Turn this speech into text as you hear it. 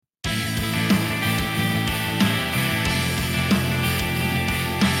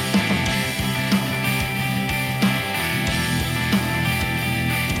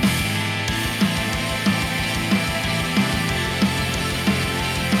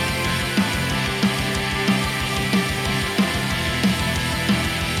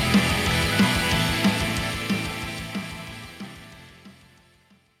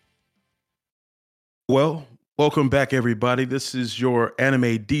Well, welcome back, everybody. This is your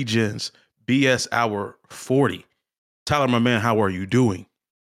anime Degens BS Hour 40. Tyler, my man, how are you doing?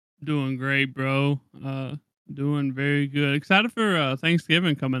 Doing great, bro. Doing very good. Excited for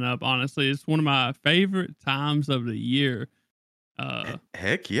Thanksgiving coming up. Honestly, it's one of my favorite times of the year.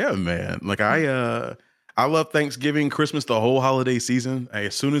 Heck yeah, man. I love Thanksgiving, Christmas, the whole holiday season.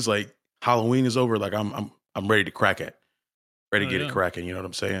 As soon as like Halloween is over, like I'm ready to crack it. Ready Oh to get it yeah. cracking, you know what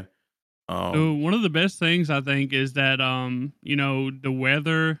I'm saying? So Um one of the best things I think is that the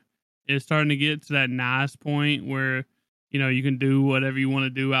weather is starting to get to that nice point where you can do whatever you want to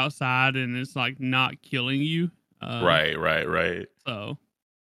do outside and it's like not killing you. Uh, right. so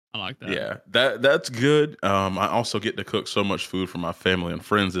I like that. Yeah, that's good. I also get to cook so much food for my family and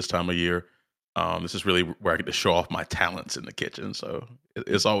friends this time of year. This is really where I get to show off my talents in the kitchen. So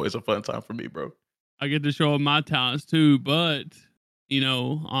it's always a fun time for me, bro. I get to show off my talents too, but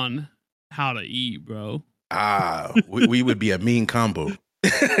on how to eat, bro. We would be a mean combo.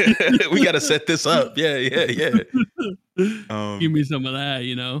 We got to set this up. Yeah. Give Um, me some of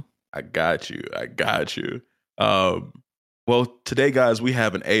that. I got you. I got you. Um, well, today, guys, we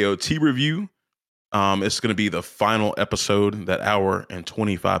have an AOT review. It's going to be the final episode, that hour and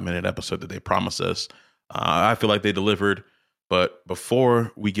 25-minute episode that they promised us. I feel like they delivered. But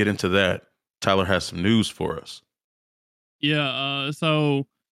before we get into that, Tyler has some news for us. Yeah, so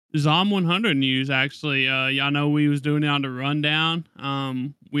Zom 100 news actually. Y'all know we was doing it on the rundown.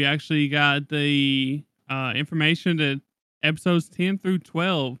 We actually got the information that episodes 10 through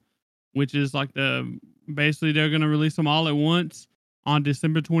 12, which is like basically they're gonna release them all at once on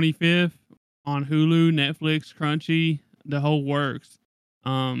December 25th on Hulu, Netflix, Crunchy, the whole works.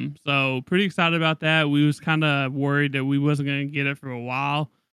 So pretty excited about that. We was kind of worried that we wasn't gonna get it for a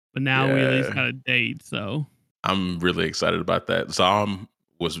while, but now we at least Yeah, got a date. So I'm really excited about that. Zom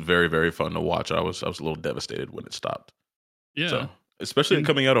was very, very fun to watch. I was a little devastated when it stopped. yeah. So, especially And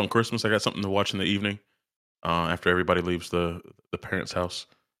coming out on Christmas, I got something to watch in the evening after everybody leaves the parents' house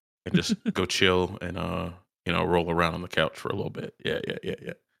and just go chill and roll around on the couch for a little bit. Yeah.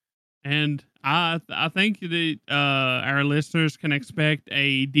 and I think that our listeners can expect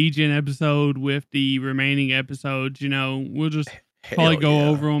a DGen episode with the remaining episodes. We'll just probably Hell go yeah.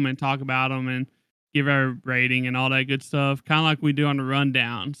 over them and talk about them and give our rating and all that good stuff, kind of like we do on the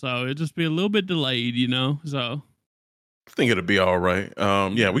rundown. So it'll just be a little bit delayed. So I think it'll be all right. Yeah,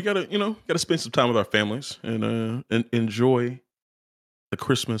 yeah, we gotta spend some time with our families and enjoy the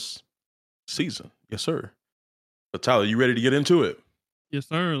Christmas season. Yes, sir. But Tyler, you ready to get into it? yes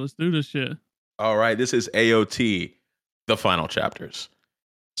sir. Let's do this shit. All right, this is AOT, the final chapters.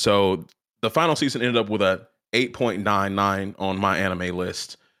 So the final season ended up with a 8.99 on my anime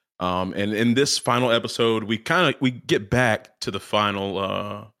list. And in this final episode, we get back to the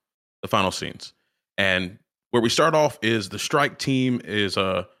final scenes. And where we start off is the strike team is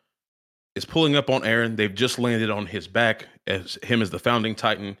pulling up on Eren. They've just landed on his back as him as the founding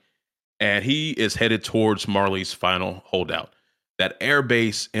titan, and he is headed towards Marley's final holdout, that air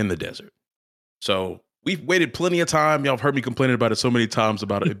base in the desert. So we've waited plenty of time. Y'all have heard me complaining about it so many times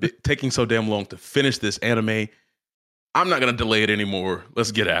about it taking so damn long to finish this anime. I'm not going to delay it anymore.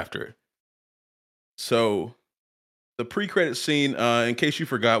 Let's get after it. So the pre-credit scene, in case you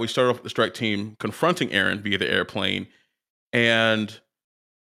forgot, we started off with the strike team confronting Eren via the airplane. And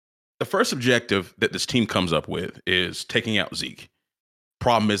the first objective that this team comes up with is taking out Zeke.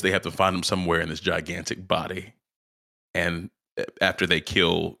 Problem is they have to find him somewhere in this gigantic body. And after they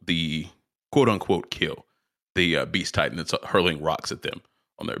kill the quote unquote kill the beast titan that's hurling rocks at them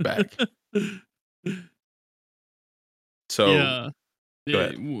on their back. So Yeah, go yeah,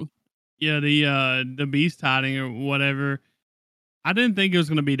 ahead. yeah. The beast hiding or whatever. I didn't think it was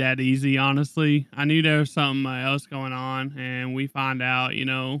going to be that easy, honestly. I knew there was something else going on, and we find out,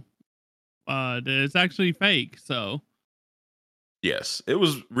 that it's actually fake. So, Yes, it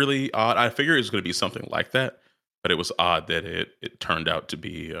was really odd. I figured it was going to be something like that, but it was odd that it turned out to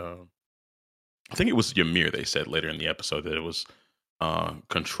be. I think it was Ymir. They said later in the episode that it was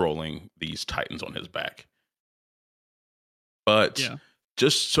controlling these titans on his back. But yeah.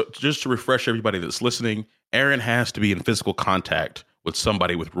 just to refresh everybody that's listening, Eren has to be in physical contact with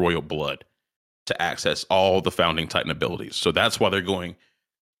somebody with royal blood to access all the founding titan abilities. So that's why they're going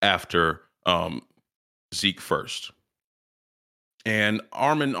after Zeke first. And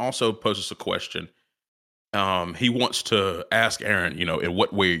Armin also poses a question. He wants to ask Eren, in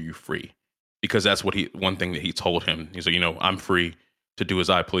what way are you free? Because that's one thing that he told him. He's like, I'm free to do as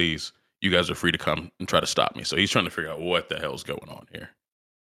I please. You guys are free to come and try to stop me. So he's trying to figure out what the hell's going on here.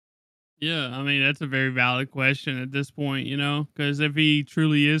 Yeah. I mean, that's a very valid question at this point, because if he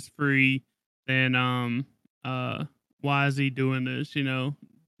truly is free, then why is he doing this,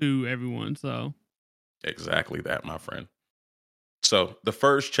 to everyone? So Exactly that, my friend. So the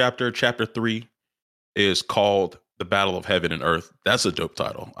first chapter, chapter 3, is called "The Battle of Heaven and Earth." That's a dope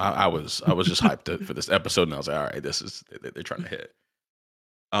title. I was just hyped for this episode, and I was like, all right, this is they're trying to hit.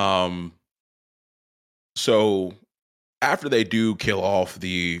 Um, so after they do kill off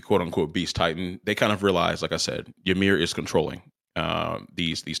the quote unquote beast titan, they kind of realize, like I said, Ymir is controlling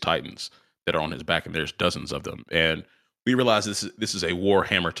these titans that are on his back, and there's dozens of them. And we realize this is a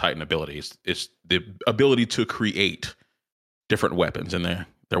Warhammer Titan ability. It's the ability to create different weapons, and they're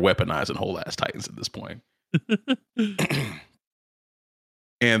weaponizing whole ass titans at this point.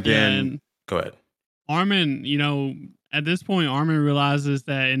 And yeah, then and go ahead. Armin, at this point, Armin realizes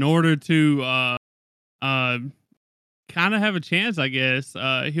that in order to uh kind of have a chance, I guess,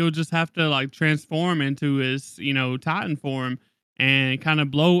 he'll just have to like transform into his, Titan form and kind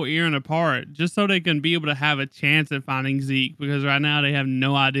of blow Eren apart just so they can be able to have a chance at finding Zeke, because right now they have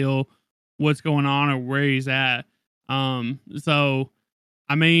no idea what's going on or where he's at. So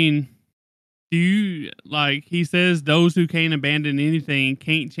I mean, do you like he says those who can't abandon anything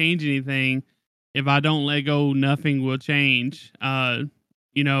can't change anything. If I don't let go, nothing will change. In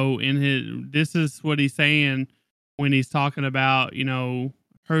his this is what he's saying when he's talking about,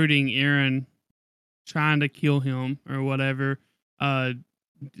 hurting Eren, trying to kill him or whatever. Uh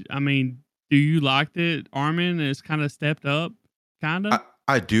I mean, do you like that Armin has kind of stepped up? Kinda?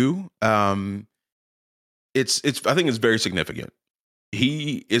 I do. It's I think it's very significant.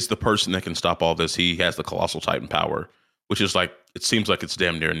 He is the person that can stop all this. He has the colossal titan power, which is like, it seems like it's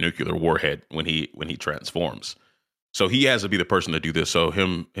damn near a nuclear warhead when he transforms. So he has to be the person to do this. So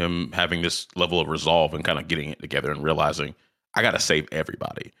him having this level of resolve and kind of getting it together and realizing, I got to save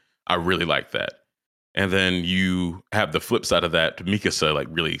everybody. I really like that. And then you have the flip side of that, Mikasa like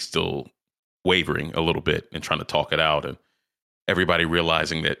really still wavering a little bit and trying to talk it out, and everybody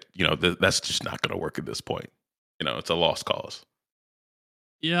realizing that that's just not going to work at this point. It's a lost cause.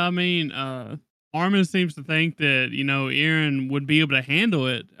 Yeah, I mean, Armin seems to think that, Eren would be able to handle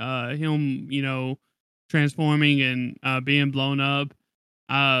it. Him, transforming and being blown up.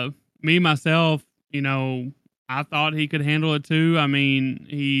 Me myself, I thought he could handle it too. I mean,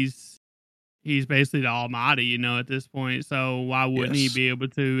 he's basically the almighty, at this point. So why wouldn't he Yes. be able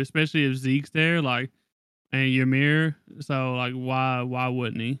to, especially if Zeke's there, like, and Ymir? So like, why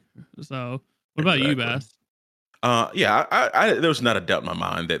wouldn't he? So what about you, Exactly. Bass? Yeah, I there was not a doubt in my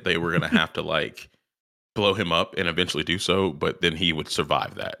mind that they were going to have to like blow him up and eventually do so, but then he would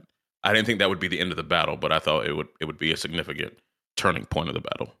survive that. I didn't think that would be the end of the battle, but I thought it would be a significant turning point of the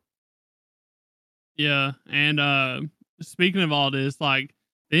battle. Yeah, and speaking of all this, like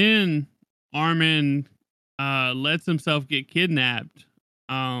then Armin lets himself get kidnapped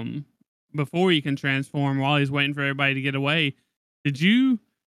um before he can transform while he's waiting for everybody to get away. Did you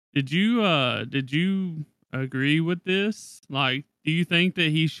did you agree with this? Like, do you think that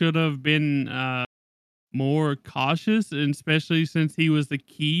he should have been more cautious, and especially since he was the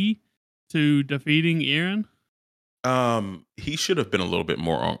key to defeating Eren? He should have been a little bit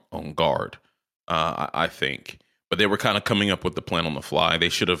more on guard, I think. But they were kind of coming up with the plan on the fly. They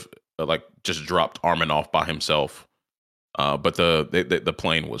should have like just dropped Armin off by himself. But the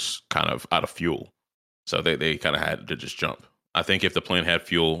plane was kind of out of fuel, so they kind of had to just jump. I think if the plane had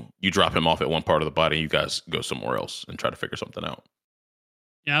fuel, you drop him off at one part of the body, you guys go somewhere else and try to figure something out.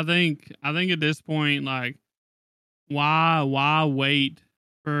 Yeah, I think at this point, like, why wait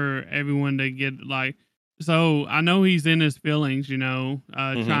for everyone to get like, so I know he's in his feelings, Hmm.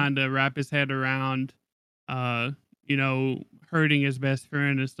 trying to wrap his head around uh, hurting his best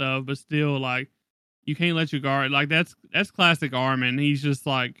friend and stuff, but still like you can't let your guard, like that's classic Armin. He's just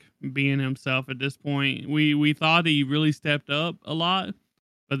like being himself at this point. We thought he really stepped up a lot,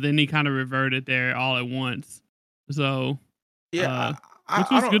 but then he kind of reverted there all at once. So Yeah, uh I,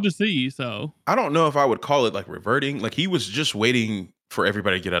 which I was don't good to see. So I don't know if I would call it like reverting. Like he was just waiting for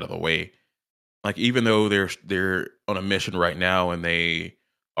everybody to get out of the way. Like even though they're on a mission right now and they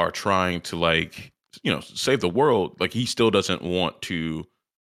are trying to like save the world, like he still doesn't want to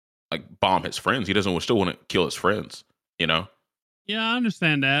like bomb his friends. He doesn't still want to kill his friends. You know. yeah, I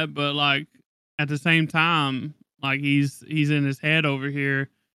understand that, but like at the same time, like he's in his head over here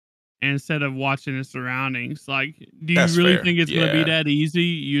instead of watching his surroundings. Like, do you That's really fair. think it's gonna be Yeah. that easy?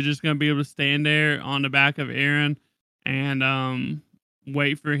 You're just gonna be able to stand there on the back of Eren and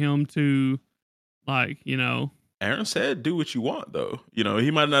wait for him to like, Aaron said, "Do what you want," though.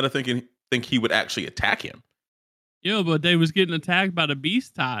 He might not have think he would actually attack him. yeah, but they was getting attacked by the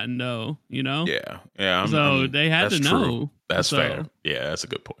Beast Titan though, Yeah, yeah. so they had That's to true. know. That's fair. So Yeah, that's a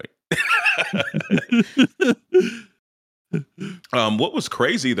good point. What was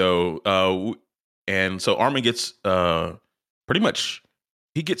crazy though, and so Armin gets pretty much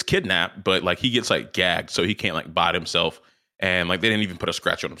he gets kidnapped, but like he gets like gagged, so he can't like bite himself, and like they didn't even put a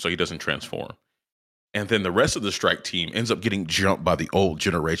scratch on him, so he doesn't transform. And then the rest of the strike team ends up getting jumped by the old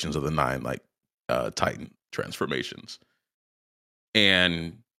generations of the nine like Titan transformations,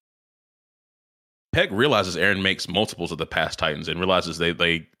 and Peg realizes Eren makes multiples of the past Titans and realizes they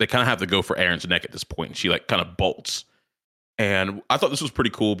kind of have to go for Eren's neck at this point. And she like kind of bolts. And I thought this was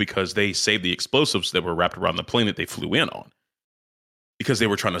pretty cool because they saved the explosives that were wrapped around the plane that they flew in on because they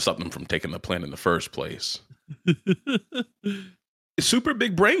were trying to stop them from taking the plane in the first place. Super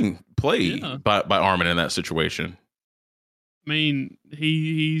big brain play by Armin in that situation. I mean,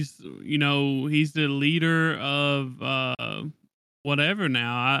 he's the leader of whatever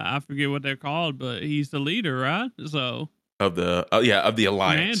now. I forget what they're called, but he's the leader, right? So of the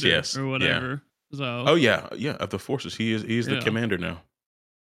alliance, yes, or whatever. Yeah. So of the forces. He's the commander now.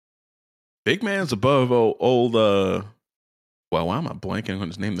 Big man's above old well, why am I blanking on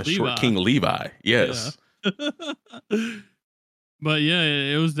his name? The short King Levi. Yes. Yeah. But yeah,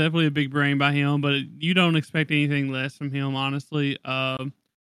 it was definitely a big brain by him, but you don't expect anything less from him, honestly.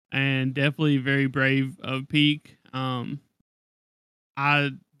 And definitely very brave of Peak.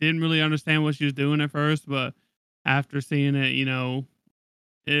 I didn't really understand what she was doing at first, but after seeing it,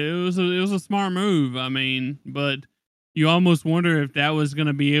 it was a smart move. I mean, but you almost wonder if that was going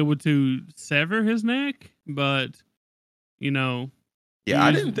to be able to sever his neck, but I didn't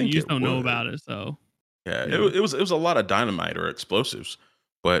think you just don't would. know about it, so. Yeah, it was a lot of dynamite or explosives,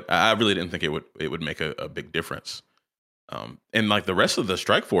 but I really didn't think it would make a big difference. And like the rest of the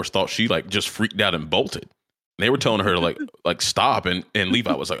strike force thought she like just freaked out and bolted. And they were telling her to like stop, and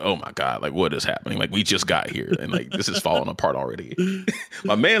Levi was like, "Oh my god, like what is happening? Like we just got here, and like this is falling apart already."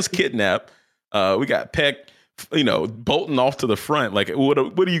 My man's kidnapped. We got Peck, bolting off to the front. Like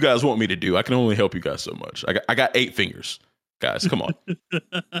what do you guys want me to do? I can only help you guys so much. I got 8 fingers, guys. Come on.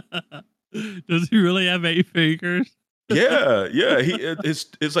 Does he really have 8 fingers? Yeah.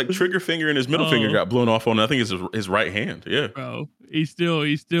 It's like trigger finger and his middle finger got blown off on. I think it's his right hand. Yeah, bro. He's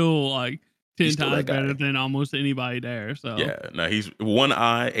still like 10 times better than almost anybody there. So yeah, no, he's 1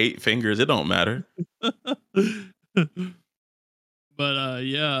 eye, 8 fingers. It don't matter. But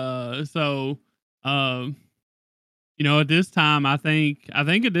so at this time, I think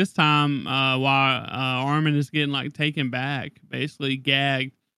at this time, while Armin is getting like taken back, basically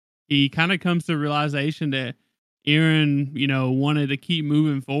gagged, he kind of comes to the realization that Eren, wanted to keep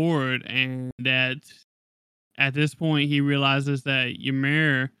moving forward, and that at this point he realizes that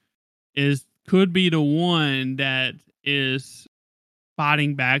Ymir could be the one that is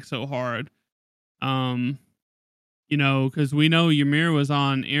fighting back so hard. Because we know Ymir was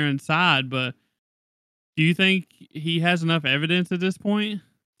on Eren's side, but do you think he has enough evidence at this point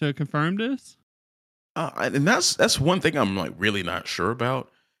to confirm this? And that's one thing I'm like really not sure about.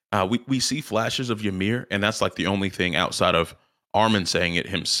 We see flashes of Ymir, and that's like the only thing outside of Armin saying it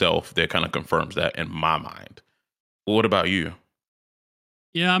himself that kind of confirms that in my mind. Well, what about you?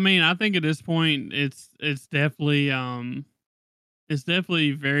 Yeah, I mean, I think at this point it's definitely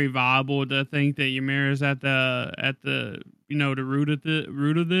very viable to think that Ymir is at the the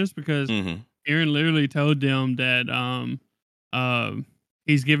root of this, because Eren literally told them that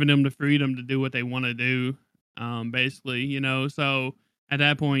he's giving them the freedom to do what they want to do, basically, so at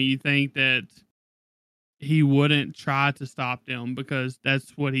that point you think that he wouldn't try to stop them, because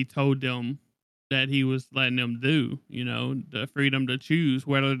that's what he told them that he was letting them do, the freedom to choose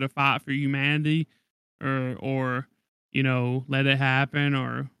whether to fight for humanity or let it happen,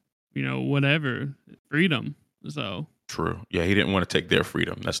 or whatever, freedom. So true. Yeah, he didn't want to take their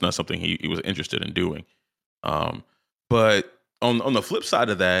freedom. That's not something he was interested in doing. But on the flip side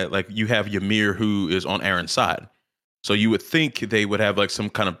of that, like you have Ymir who is on Eren's side. So you would think they would have like some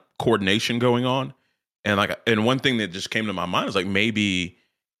kind of coordination going on. And one thing that just came to my mind is like maybe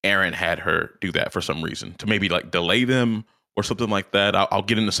Eren had her do that for some reason to maybe like delay them or something like that. I'll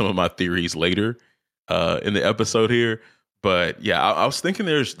get into some of my theories later in the episode here. But yeah, I was thinking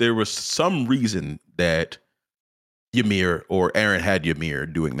there was some reason that Ymir or Eren had Ymir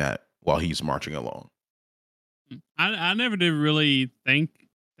doing that while he's marching along. I never did really think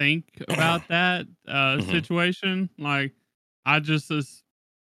about that situation. Like I just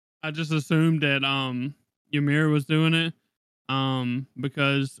assumed that Ymir was doing it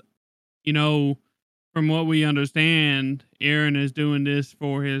because from what we understand, Eren is doing this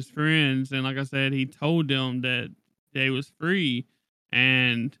for his friends, and like I said, he told them that they was free,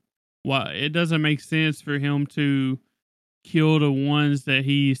 and it doesn't make sense for him to kill the ones that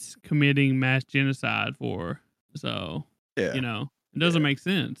he's committing mass genocide for. So, Yeah. it doesn't make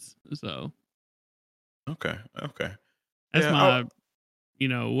sense. So, Okay. that's Yeah. my,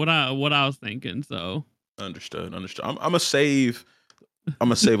 what I was thinking. So, Understood. I'm gonna save a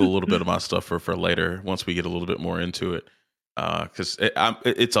little bit of my stuff for later once we get a little bit more into it. Because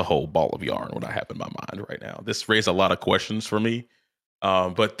it's a whole ball of yarn what I have in my mind right now. This raised a lot of questions for me.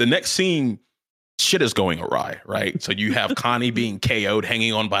 But the next scene, shit is going awry, right? So you have Connie being KO'd,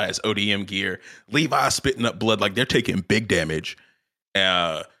 hanging on by his ODM gear. Levi spitting up blood, like they're taking big damage.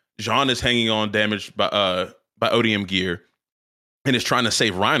 Jean is hanging on, damaged by ODM gear, and is trying to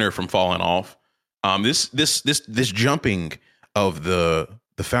save Reiner from falling off. This jumping of the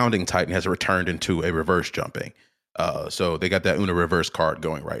founding Titan has returned into a reverse jumping. So they got that Una reverse card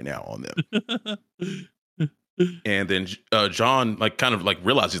going right now on them. And then John kind of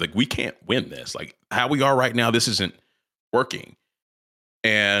realizes we can't win this. Like how we are right now, this isn't working.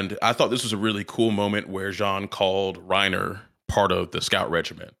 And I thought this was a really cool moment where Jean called Reiner part of the scout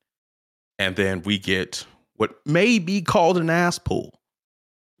regiment. And then we get what may be called an ass pull.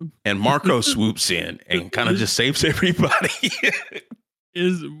 And Marco swoops in and kind of just saves everybody.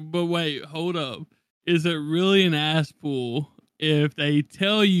 But wait, hold up. Is it really an ass pull if they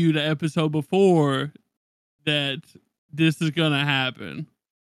tell you the episode before that this is gonna happen,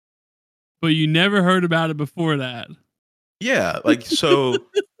 but you never heard about it before that? Yeah, so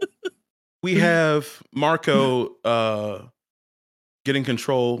we have Marco getting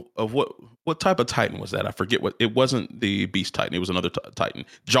control of what type of Titan was that? I forget what it wasn't. The Beast Titan. It was another Titan,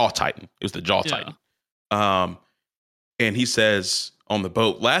 Jaw Titan. It was the Jaw Titan. And he says on the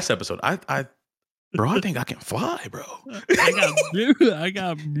boat last episode, I think I can fly, bro. I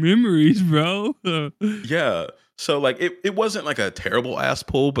got memories, bro. Yeah. So it wasn't like a terrible ass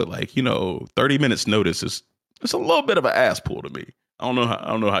pull, but 30 minutes notice is it's a little bit of an ass pull to me. I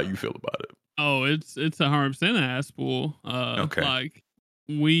don't know how you feel about it. Oh, it's 100% an ass pull. Okay.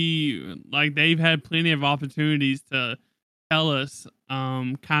 They've had plenty of opportunities to tell us,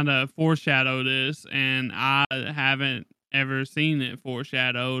 kind of foreshadow this, and I haven't ever seen it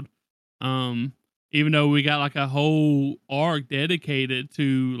foreshadowed. Even though we got a whole arc dedicated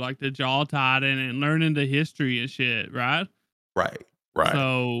to the Jaw Titan and learning the history and shit, right? Right.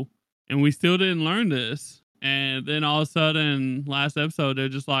 So, and we still didn't learn this. And then all of a sudden, last episode, they're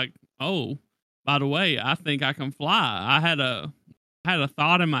just like, oh, by the way, I think I can fly. I had a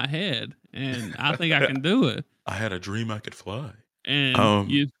thought in my head, and I think I can do it. I had a dream I could fly. And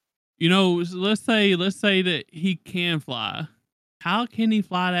let's say that he can fly. How can he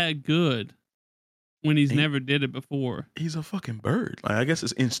fly that good when he's never did it before? He's a fucking bird. I guess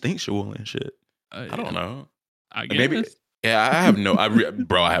it's instinctual and shit. I don't know. I guess. Maybe. Yeah, I have no. I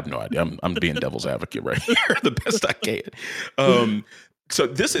have no idea. I'm being devil's advocate right here, the best I can. So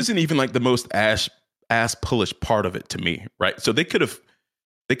this isn't even the most ass pullish part of it to me, right? So they could have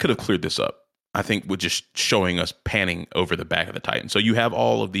cleared this up, I think, with just showing us panning over the back of the Titan. So you have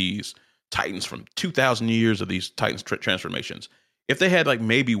all of these Titans from 2,000 years of these Titans transformations. If they had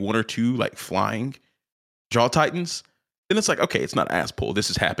maybe one or two flying Jaw Titans, then it's okay, it's not ass pull. This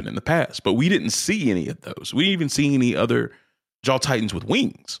has happened in the past, but we didn't see any of those. We didn't even see any other Jaw Titans with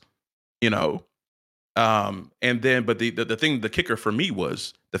wings, And then, but the kicker for me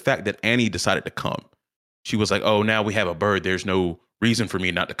was the fact that Annie decided to come. She was like, "Oh, now we have a bird. There's no reason for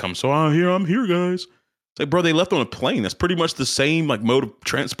me not to come. So I'm here, guys." It's bro, they left on a plane. That's pretty much the same mode of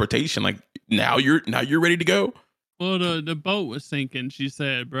transportation. Now you're ready to go. Well, the boat was sinking. She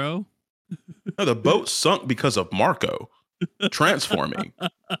said, "Bro." No, the boat sunk because of Marco transforming.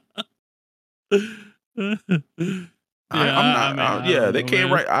 They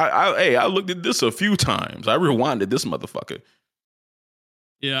can't write. I looked at this a few times. I rewinded this motherfucker.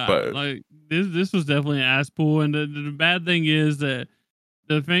 Yeah, but this was definitely an ass pull, and the bad thing is that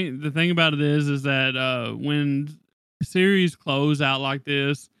the thing about it is that when series close out like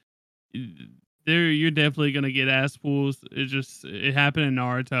this, you're definitely gonna get ass pulls. It happened in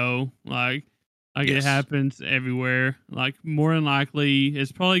Naruto, yes. It happens everywhere. More than likely,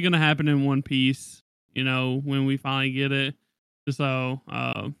 it's probably gonna happen in One Piece. When we finally get it. So,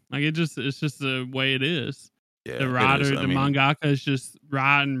 it's just the way it is. Yeah, the writer, the mangaka is just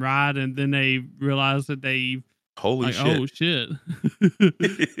write, and then they realize that they shit. Oh shit.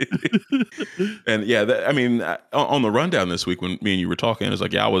 And on the rundown this week when me and you were talking, it's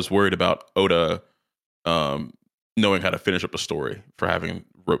I was worried about Oda knowing how to finish up the story for having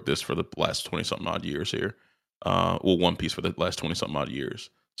wrote this for the last 20 something odd years here. One Piece for the last 20 something odd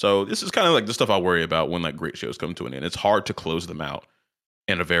years. So this is kind of the stuff I worry about when great shows come to an end. It's hard to close them out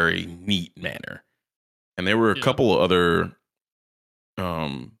in a very neat manner. And there were a Yeah. couple of other,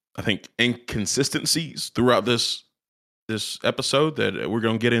 I think, inconsistencies throughout this episode that we're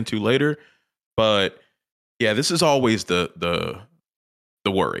going to get into later. But yeah, this is always the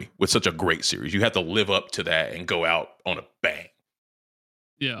worry with such a great series. You have to live up to that and go out on a bang.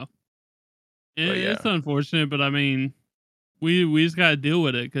 Yeah. But yeah, It's unfortunate, but I mean, we just gotta deal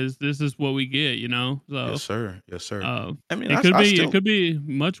with it because this is what we get, you know. yes, So, sir, yes, sir. uh, I mean, I it still could be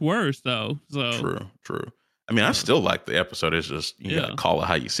much worse though. So, true. I mean, I uh, still like the episode. It's just you got to yeah. call it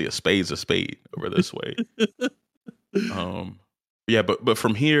how you see a spade's a spade over this way. Um, yeah, but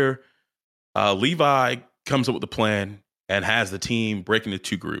from here, Levi comes up with a plan and has the team break into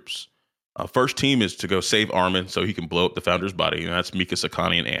two groups. First team is to go save Armin so he can blow up the founder's body, and that's Mika,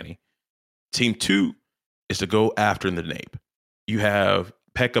 Sakani, and Annie. Team two is to go after the Nape. You have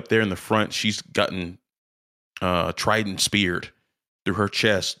Peck up there in the front. She's gotten trident speared through her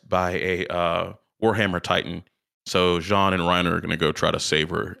chest by a Warhammer Titan. So Jean and Reiner are going to go try to save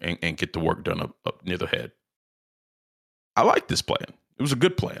her and get the work done up near the head. I like this plan. It was a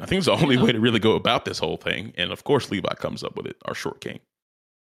good plan. I think it's the only way to really go about this whole thing. And of course, Levi comes up with it, our short king.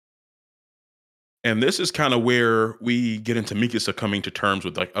 And this is kind of where we get into Mikasa coming to terms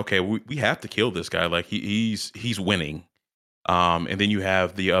with like, okay, we have to kill this guy. Like he's winning. And then you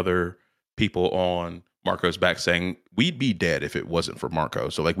have the other people on Marco's back saying we'd be dead if it wasn't for Marco.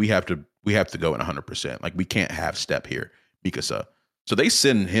 So like we have to go in 100%. Like we can't have step here, Mikasa. So they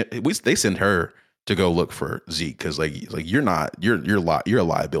send her to go look for Zeke because like you're a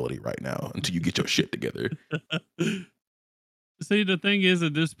liability right now until you get your shit together. See, the thing is,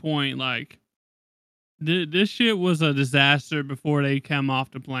 at this point, like this shit was a disaster before they come off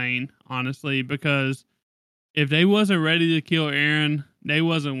the plane. Honestly, because if they wasn't ready to kill Eren, they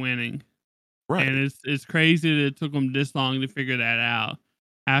wasn't winning. Right. And it's crazy that it took them this long to figure that out.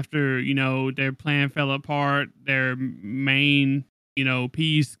 After, you know, their plan fell apart, their main, you know,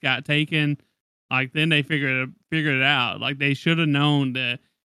 piece got taken. Like then they figured it out. Like they should have known that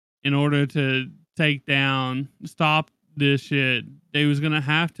in order to stop this shit, they was gonna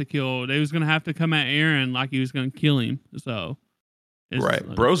have to come at Eren like he was gonna kill him. So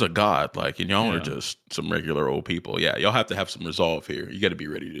right. Bro's a god, like, and y'all are Yeah. just some regular old people. Yeah, y'all have to have some resolve here. You got to be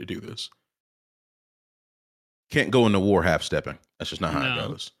ready to do this. Can't go into war half stepping. That's just not how it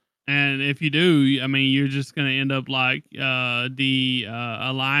goes. And if you do, I mean, you're just gonna end up like the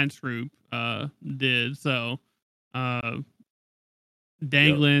Alliance group did. So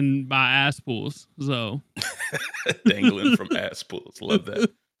dangling by ass pools. So dangling from ass pools. Love that.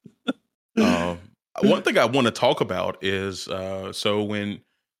 One thing I want to talk about is so when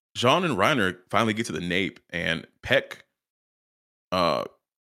Jean and Reiner finally get to the Nape and Peck comes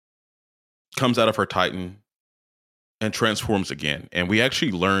out of her Titan and transforms again. And we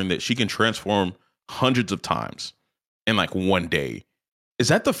actually learn that she can transform hundreds of times in like one day. Is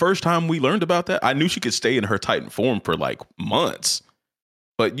that the first time we learned about that? I knew she could stay in her Titan form for like months,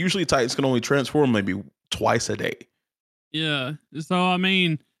 but usually Titans can only transform maybe twice a day. Yeah. So I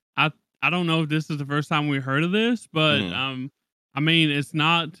mean, I don't know if this is the first time we heard of this, but I mean, it's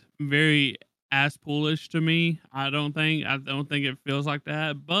not very ass poolish to me. I don't think it feels like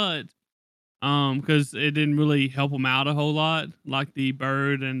that, but because it didn't really help them out a whole lot, like the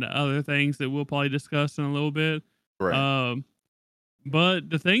bird and the other things that we'll probably discuss in a little bit. Right. But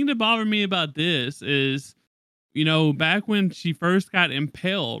the thing that bothered me about this is, you know, back when she first got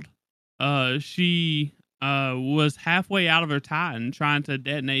impaled, she was halfway out of her Titan trying to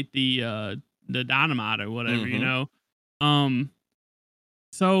detonate the dynamite or whatever, you know.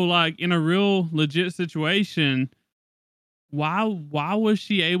 So like in a real legit situation, why was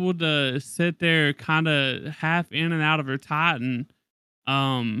she able to sit there kind of half in and out of her Titan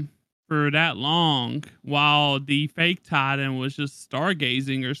for that long while the fake Titan was just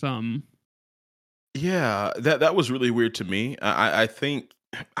stargazing or something? Yeah, that was really weird to me. I think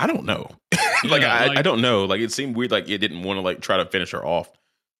I don't know. I don't know. Like it seemed weird. Like it didn't want to like try to finish her off.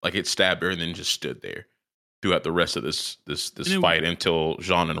 Like it stabbed her and then just stood there throughout the rest of this fight until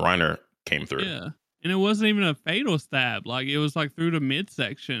Jean and Reiner came through. Yeah, and it wasn't even a fatal stab. Like it was like through the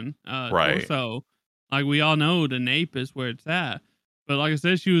midsection, right. torso. Like we all know, the nape is where it's at. But like I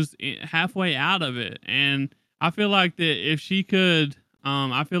said, she was halfway out of it, and I feel like that if she could.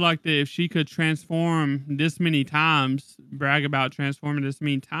 If she could transform this many times, brag about transforming this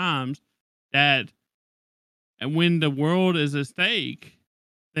many times, that when the world is at stake,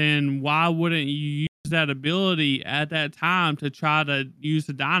 then why wouldn't you use that ability at that time to try to use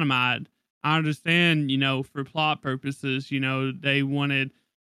the dynamite? I understand, you know, for plot purposes, you know, they wanted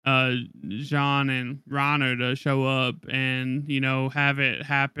Jean and Reiner to show up and, you know, have it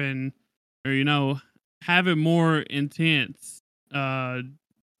happen or, you know, have it more intense uh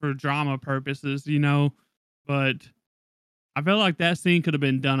for drama purposes, but I feel like that scene could have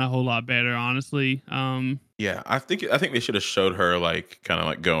been done a whole lot better, honestly. Yeah, I think they should have showed her like kind of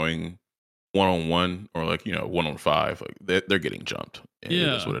like going one on one or like 1 on 5. Like they're getting jumped. It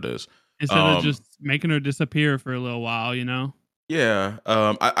is Yeah. what it is. Instead of Um, just making her disappear for a little while. yeah.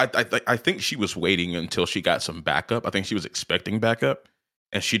 I think she was waiting until she got some backup. I think she was expecting backup,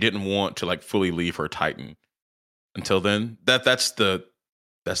 and she didn't want to like fully leave her Titan until then. That's the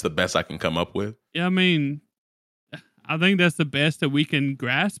best I can come up with. Yeah, I mean, I think that's the best that we can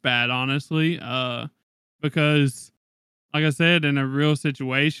grasp at, honestly. Because like I said, in a real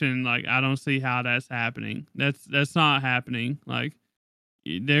situation, like I don't see how that's happening. That's not happening. Like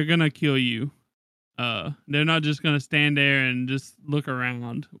they're gonna kill you. They're not just gonna stand there and just look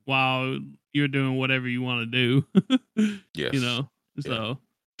around while you're doing whatever you want to do. you Yes. know. Yeah. So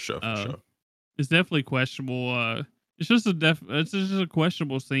For uh sure. it's definitely questionable. It's just a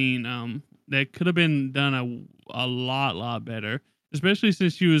questionable scene. That could have been done a lot better, especially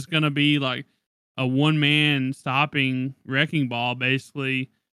since she was gonna be like a one man stopping wrecking ball basically,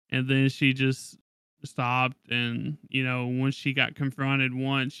 and then she just stopped, and once she got confronted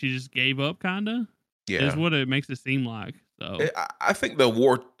once, she just gave up. Kinda is Yeah. what it makes it seem like. So I think the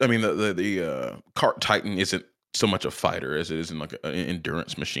war. I mean, the Cart Titan isn't so much a fighter as it is in like an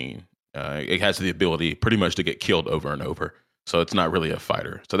endurance machine. It has the ability pretty much to get killed over and over. So it's not really a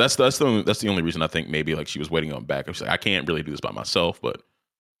fighter. So that's the only reason I think maybe like she was waiting on backup. She's like, I can't really do this by myself, but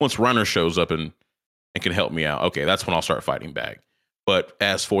once Reiner shows up and can help me out, okay, that's when I'll start fighting back. But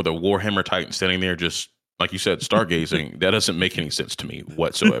as for the Warhammer Titan standing there, just like you said, stargazing, that doesn't make any sense to me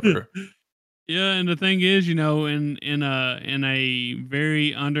whatsoever. yeah, and the thing is, in a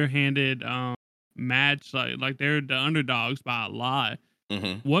very underhanded match, like they're the underdogs by a lot.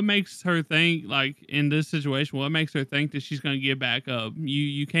 Hmm. What makes her think, like in this situation, what makes her think that she's gonna get back up?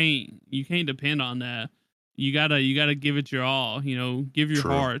 You can't depend on that. You gotta give it your all, give your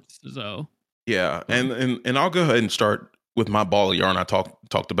True. hearts. So Yeah, and I'll go ahead and start with my ball of yarn I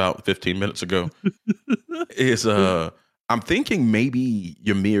talked about 15 minutes ago. Is I'm thinking maybe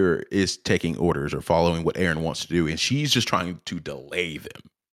Ymir is taking orders or following what Eren wants to do, and she's just trying to delay them,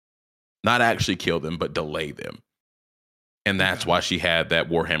 not actually kill them, but delay them, and that's okay. why she had that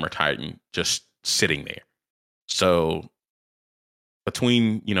Warhammer Titan just sitting there. So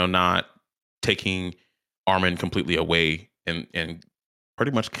between not taking Armin completely away and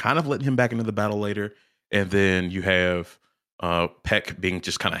pretty much kind of letting him back into the battle later, and then you have Peck being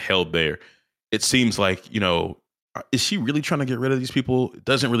just kind of held there. It seems like is she really trying to get rid of these people? It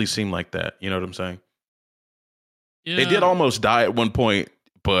doesn't really seem like that. You know what I'm saying? They did Yeah, almost die at one point,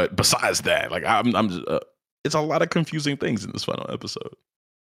 but besides that, like I'm just, it's a lot of confusing things in this final episode.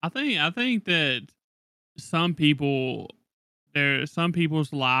 I think that some people some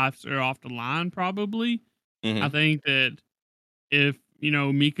people's lives are off the line. Probably, I Hmm. think that if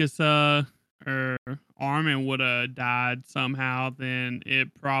Mikasa or Armin would have died somehow, then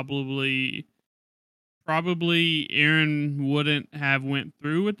it probably Aaron wouldn't have went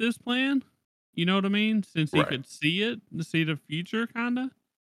through with this plan. You know what I mean? Since he Right. could see it, to see the future, kind of.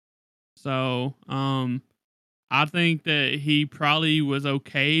 So, I think that he probably was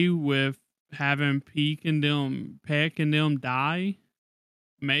okay with having Peck and them die.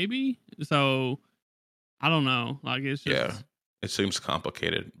 Maybe. So I don't know. Like it's Yeah. just It seems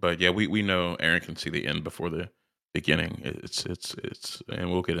complicated, but yeah, we know Aaron can see the end before the beginning. It's,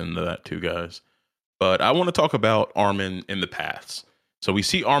 and we'll get into that too, guys. But I want to talk about Armin in the paths. So we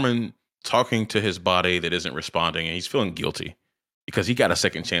see Armin talking to his body that isn't responding, and he's feeling guilty because he got a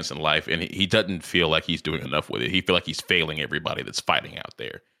second chance in life, and he doesn't feel like he's doing enough with it. He feel like he's failing everybody that's fighting out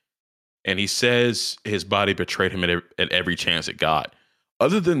there. And he says his body betrayed him at every chance it got.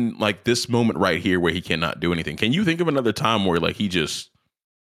 Other than like this moment right here where he cannot do anything, can you think of another time where like he just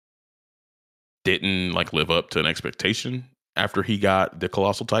didn't like live up to an expectation after he got the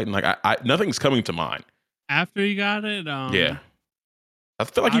colossal titan? Like I nothing's coming to mind. after he got it. Yeah, I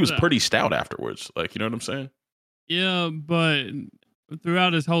feel like he I was d- pretty stout afterwards. Like, you know what I'm saying? yeah, but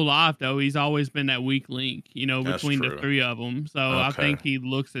throughout his whole life, though, he's always been that weak link, That's between the true. three of them. So I Okay. think he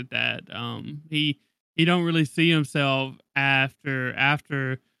looks at that. He don't really see himself after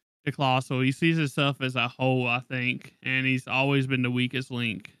the colossal. He sees himself as a whole, I think, and he's always been the weakest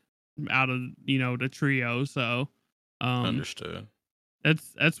link out of the trio. So, um, Understood.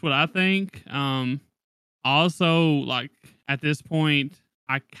 that's what I think. Also, like at this point,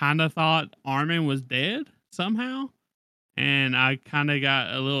 I kind of thought Armin was dead somehow, and I kind of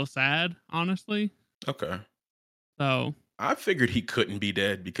got a little sad, honestly. Okay. So I figured he couldn't be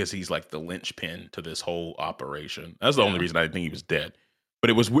dead because he's like the linchpin to this whole operation. That's the only Yeah. reason I didn't think he was dead. But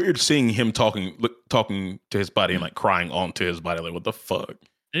it was weird seeing him talking to his body and like crying onto his body. Like, what the fuck?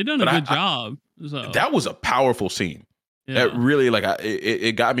 They done a But good job. So that was a powerful scene. That yeah. really like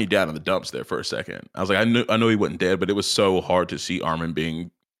it got me down in the dumps there for a second. I was like, I know he wasn't dead, but it was so hard to see Armin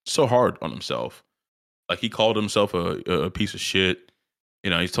being so hard on himself. Like he called himself a piece of shit.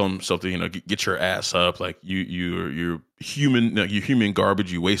 He's telling himself to get your ass up. Like you're human. You're human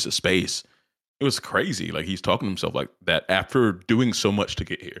garbage. You waste of space. It was crazy. Like he's talking to himself like that after doing so much to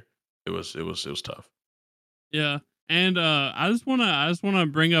get here. It was tough. Yeah. And I just wanna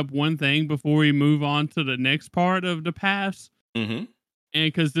bring up one thing before we move on to the next part of the pass. Mm-hmm.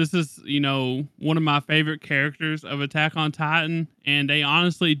 And because this is, one of my favorite characters of Attack on Titan, and they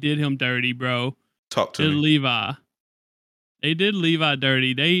honestly did him dirty, bro. Talk to Did me. Levi. They did Levi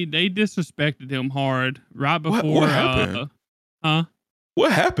dirty. They disrespected him hard right before. What happened? Huh?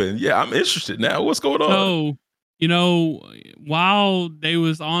 What happened? Yeah, I'm interested now. What's going on? So, while they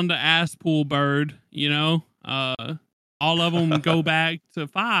was on the ass pool bird, all of them go back to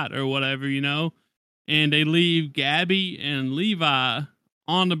fight or whatever, and they leave Gabby and Levi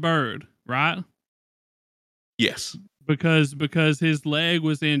on the bird, right? Yes. Because his leg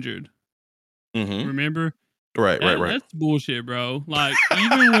was injured. Mm-hmm. Remember? Right. That's bullshit, bro. Like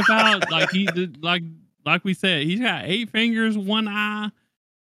even without like we said, he's got 8 fingers, 1 eye,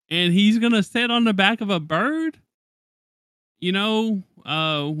 and he's gonna sit on the back of a bird, whining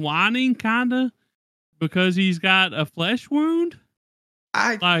kinda because he's got a flesh wound.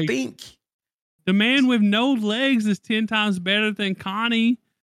 I think the man with no legs is 10 times better than Connie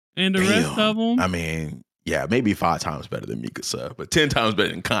and the rest of them. I mean, yeah, maybe 5 times better than Mikasa, but 10 times better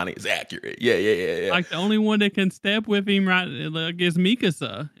than Connie is accurate. Yeah. Like the only one that can step with him right like is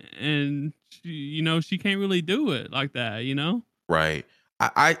Mikasa, and she can't really do it like that, Right.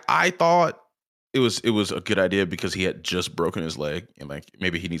 I thought it was a good idea because he had just broken his leg and like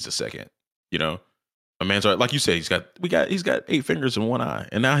maybe he needs a second. A man's like you said, he's got 8 fingers and 1 eye,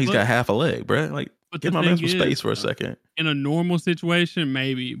 and now he's got half a leg, bro. Like, give my man some space for a second. In a normal situation,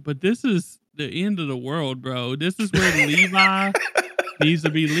 maybe, but this is the end of the world, bro. This is where Levi needs to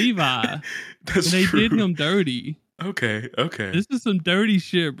be Levi. That's and they true. did him dirty. Okay. This is some dirty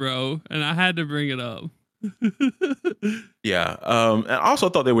shit, bro, and I had to bring it up. Yeah. And I also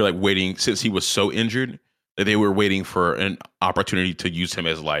thought they were like waiting since he was so injured that they were waiting for an opportunity to use him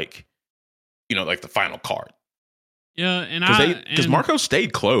as like the final card. Yeah, and because Marco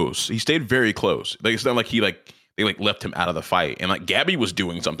stayed close. He stayed very close. Like it's not like they left him out of the fight, and like Gabby was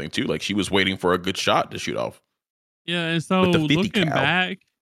doing something too. Like she was waiting for a good shot to shoot off. Yeah, and so looking back,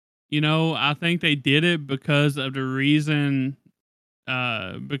 I think they did it because of the reason,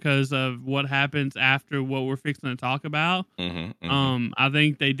 because of what happens after what we're fixing to talk about. I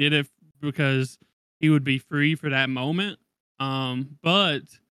think they did it because he would be free for that moment. But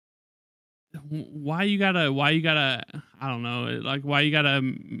why you gotta I don't know, like why you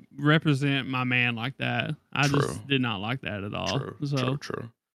gotta represent my man like that? I just did not like that at all. True.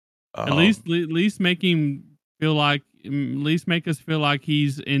 At least make him feel like, at least make us feel like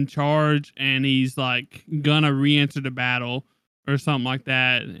he's in charge and he's like gonna re-enter the battle or something like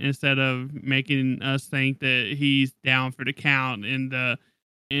that, instead of making us think that he's down for the count and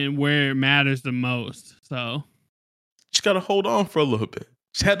where it matters the most. So just gotta hold on for a little bit.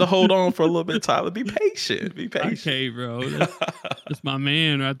 Just had to hold on for a little bit, Tyler. Be patient. Okay, bro. That's my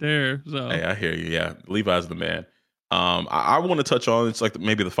man right there. So hey, I hear you. Yeah, Levi's the man. I want to touch on, it's like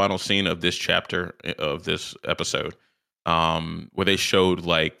maybe the final scene of this chapter of this episode, where they showed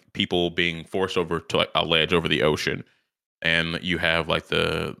like people being forced over to like a ledge over the ocean, and you have like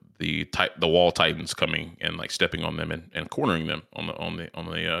the wall titans coming and like stepping on them and cornering them on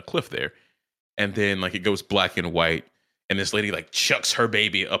the cliff there, and then like it goes black and white. And this lady like chucks her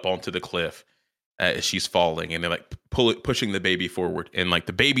baby up onto the cliff as she's falling, and they're like pushing the baby forward, and like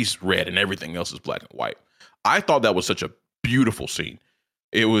the baby's red and everything else is black and white. I thought that was such a beautiful scene.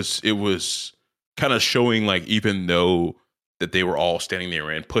 It was kind of showing like even though that they were all standing there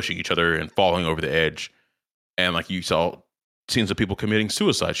and pushing each other and falling over the edge, and like you saw scenes of people committing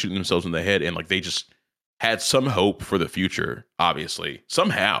suicide, shooting themselves in the head, and like they just had some hope for the future. Obviously,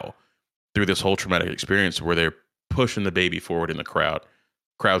 somehow through this whole traumatic experience where they're pushing the baby forward in the crowd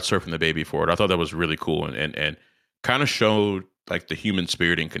surfing the baby forward. I thought that was really cool and kind of showed like the human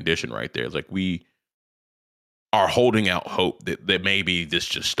spirit and condition right there. It's like we are holding out hope that maybe this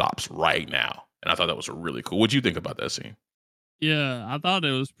just stops right now. And I thought that was really cool. What'd you think about that scene? Yeah, I thought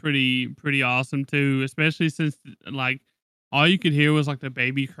it was pretty awesome too, especially since like all you could hear was like the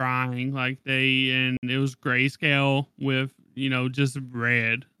baby crying, and it was grayscale with, just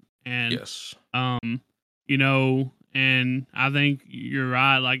red. And, Yes. and I think you're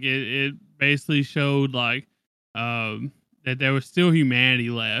right. Like it basically showed like, that there was still humanity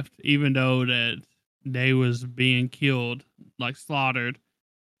left, even though that they was being killed, like slaughtered.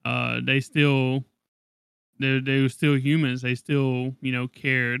 They still, they were still humans. They still,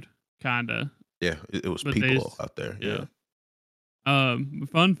 cared kind of, Yeah, it was but they, people out there. yeah. Yeah.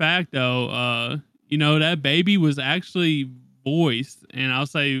 Fun fact though, that baby was actually voiced, and I'll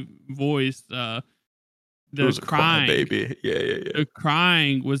say voiced, It the was a cry crying. baby. Yeah. The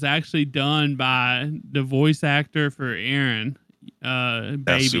crying was actually done by the voice actor for Eren,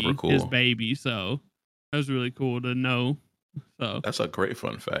 That's super his cool. baby. So that was really cool to know. So That's a great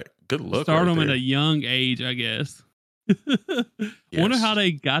fun fact. Good look start right them at there. a young age, I guess. Wonder how Yes.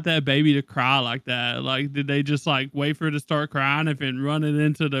 they got that baby to cry like that. Like, did they just like wait for her to start crying and then run it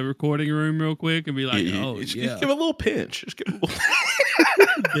into the recording room real quick and be like, "Oh Just yeah, give it a little pinch. Just give it a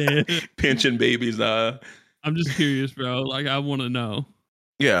little yeah." pinching babies. I'm just curious, bro. Like, I want to know.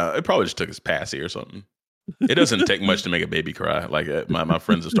 Yeah, it probably just took his passy or something. It doesn't take much to make a baby cry. Like my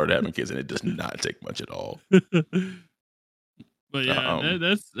friends have started having kids, and it does not take much at all. But yeah, Um,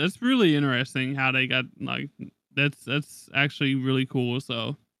 that's really interesting how they got like that's actually really cool.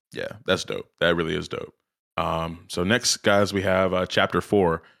 So yeah, that's dope. That really is dope. So next, guys, we have chapter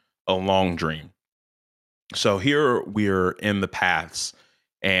 4, A Long Dream. So here we're in the paths,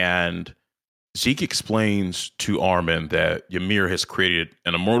 and Zeke explains to Armin that Ymir has created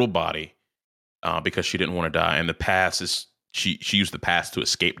an immortal body because she didn't want to die, and the past is she used the past to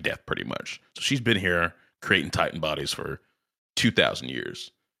escape death, pretty much. So she's been here creating Titan bodies for 2,000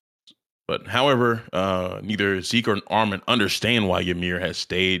 years. But however, neither Zeke or Armin understand why Ymir has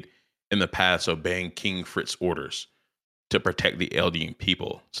stayed in the past, obeying King Fritz's orders to protect the Eldian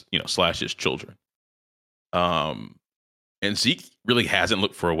people, slash his children. Um, and Zeke really hasn't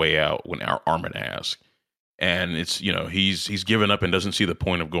looked for a way out when our Armin asks. And it's, he's given up and doesn't see the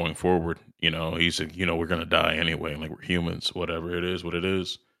point of going forward. He's like, we're gonna die anyway, like we're humans, whatever it is, what it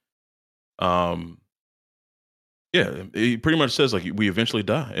is. Yeah, he pretty much says like we eventually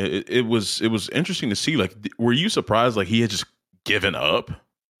die. It was interesting to see. Like, were you surprised like he had just given up?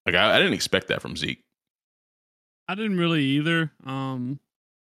 Like I didn't expect that from Zeke. I didn't really either.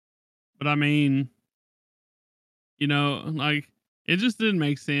 But I mean, like it just didn't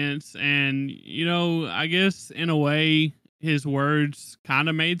make sense. And, I guess in a way his words kind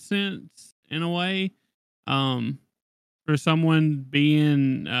of made sense in a way. Um, for someone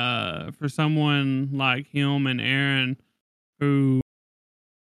for someone like him and Eren who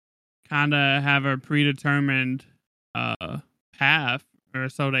kind of have a predetermined path, or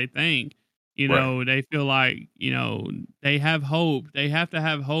so they think. Right. They feel like, they have hope. They have to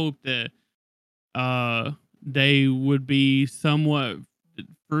have hope that they would be somewhat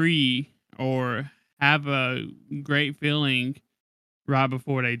free or have a great feeling right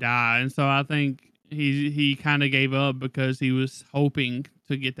before they die. And so I think he kind of gave up because he was.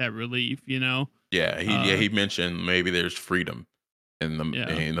 To get that relief. Yeah. Uh He mentioned maybe there's freedom in the yeah.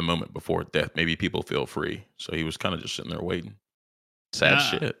 in the moment before death. Maybe people feel free. So he was kind of just sitting there waiting. Sad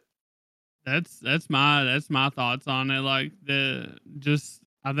Yeah. shit. That's my thoughts on it. Like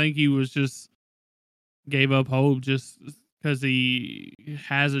I think he was just gave up hope just because he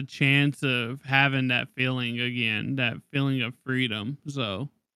has a chance of having that feeling again, that feeling of freedom. So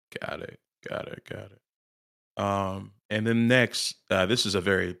Got it. Got it. And then next, this is a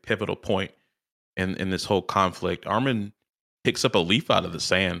very pivotal point in this whole conflict. Armin picks up a leaf out of the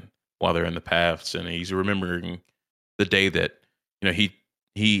sand while they're in the paths, and he's remembering the day that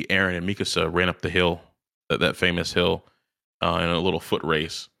he, Eren, and Mikasa ran up the hill, that famous hill, in a little foot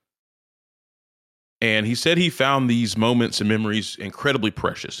race. And he said he found these moments and memories incredibly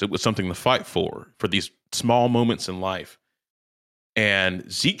precious. It was something to fight for these small moments in life. And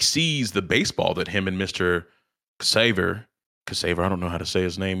Zeke sees the baseball that him and Mr. Kasaver, I don't know how to say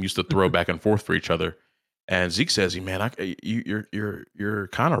his name, used to throw back and forth for each other. And Zeke says, "Man, you're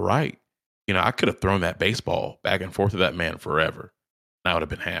kind of right. I could have thrown that baseball back and forth to that man forever. And I would have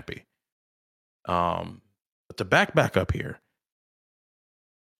been happy." But to back up here,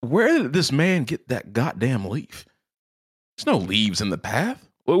 where did this man get that goddamn leaf? There's no leaves in the path.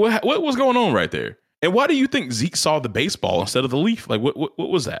 What was going on right there? And why do you think Zeke saw the baseball instead of the leaf? Like, what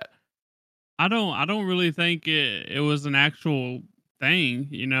was that? I don't really think it was an actual thing.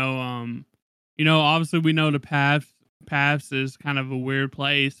 Obviously we know the paths is kind of a weird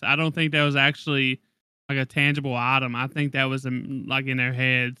place. I don't think that was actually like a tangible item. I think that was like in their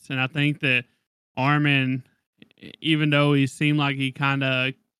heads, and I think that Armin even though he seemed like he kind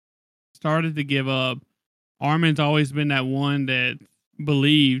of started to give up, Armin's always been that one that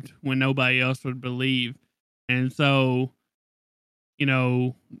believed when nobody else would believe. And so, you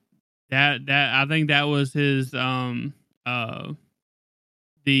know, that I think that was his the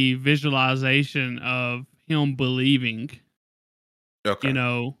visualization of him believing, Okay.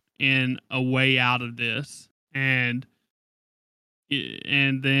 in a way out of this. And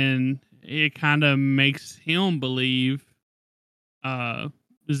then it kind of makes him believe, uh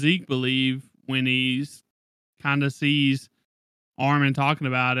Zeke believe, when he's kind of sees Armin talking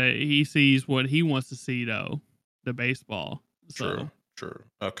about it. He sees what he wants to see, though, the baseball. True. So True.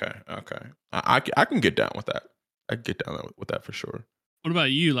 Okay. Okay. I can get down with that. I can get down with that for sure. what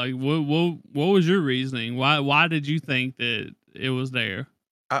about you? Like, what was your reasoning? Why did you think that it was there?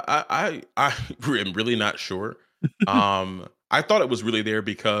 I am really not sure. I thought it was really there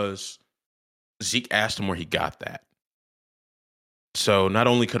because Zeke asked him where he got that. So not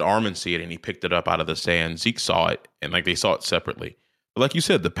only could Armin see it and he picked it up out of the sand, Zeke saw it, and like they saw it separately. But like you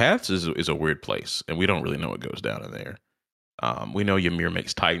said, the paths is a weird place, and we don't really know what goes down in there. We know Ymir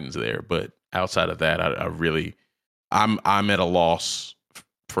makes Titans there, but outside of that, I'm at a loss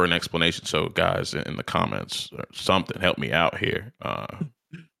for an explanation. So guys in the comments or something, help me out here.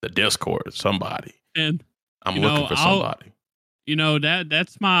 The Discord, somebody. And I'm looking for somebody.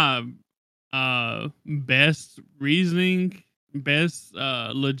 That's my best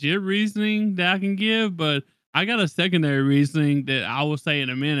legit reasoning that I can give, but I got a secondary reasoning that I will say in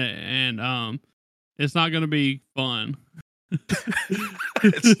a minute, and it's not going to be fun.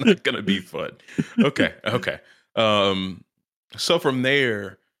 It's not going to be fun. Okay. So from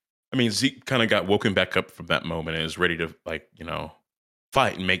there, I mean, Zeke kind of got woken back up from that moment and is ready to, like,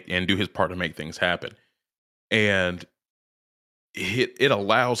 fight and do his part to make things happen. And it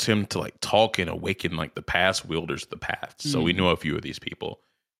allows him to like talk and awaken like the past wielders of the past. So we know a few of these people.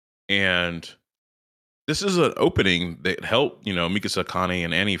 And this is an opening that helped, Mikasa, Kane,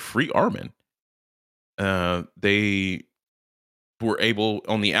 and Annie free Armin. They were able,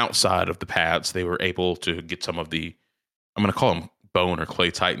 on the outside of the paths, they were able to get some of the, I'm going to call them bone or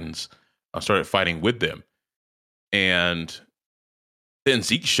clay titans, started fighting with them. And then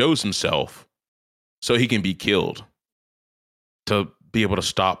Zeke shows himself so he can be killed to be able to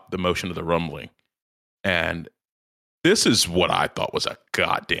stop the motion of the rumbling. And this is what I thought was a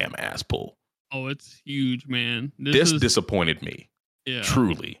goddamn ass pull. Oh, it's huge, man. This disappointed me. Yeah.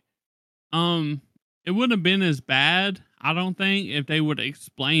 Truly. It wouldn't have been as bad, I don't think, if they would have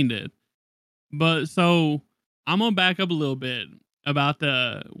explained it. But so I'm gonna back up a little bit about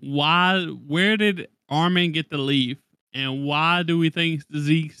where did Armin get the leaf, and why do we think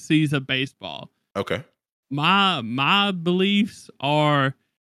Zeke sees a baseball? Okay. My beliefs are,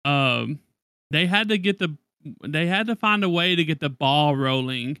 they had to find a way to get the ball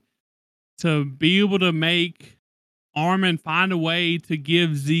rolling to be able to make Armin find a way to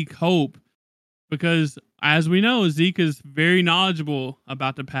give Zeke hope, because as we know, Zeke is very knowledgeable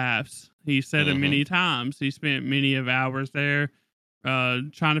about the paths. He said it many times. He spent many of hours there,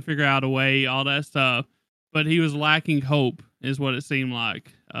 trying to figure out a way, all that stuff. But he was lacking hope, is what it seemed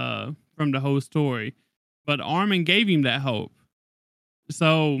like, from the whole story. But Armin gave him that hope.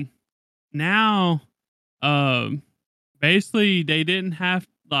 So now, basically, they didn't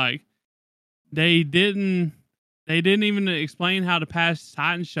even explain how the past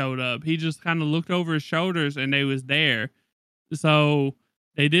Titan showed up. He just kind of looked over his shoulders and they was there. So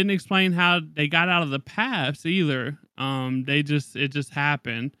they didn't explain how they got out of the paths either. It just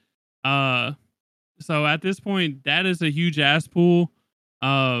happened. So at this point, that is a huge ass pull.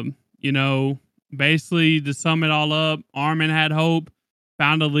 Basically to sum it all up, Armin had hope,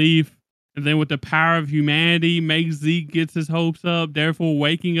 found a leaf, and then with the power of humanity, makes Zeke gets his hopes up, therefore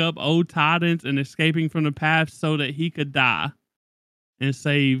waking up old Titans and escaping from the path so that he could die and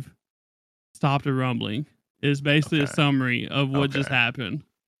stop the rumbling. It's basically a summary of what just happened.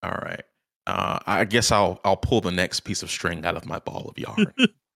 All right. I guess I'll pull the next piece of string out of my ball of yarn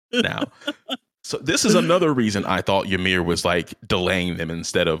now. So this is another reason I thought Ymir was like delaying them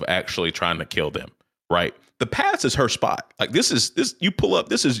instead of actually trying to kill them, right? The pass is her spot. Like this you pull up,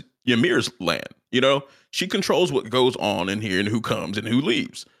 this is Ymir's land, She controls what goes on in here and who comes and who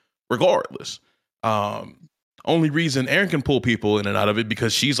leaves, regardless. Only reason Eren can pull people in and out of it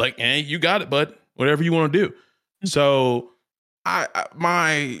because she's like, you got it, bud. Whatever you want to do. So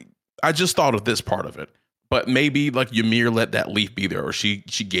I just thought of this part of it. But maybe like Ymir let that leaf be there, or she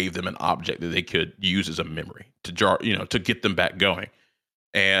gave them an object that they could use as a memory to get them back going.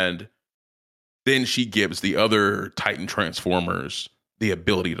 And then she gives the other Titan Transformers the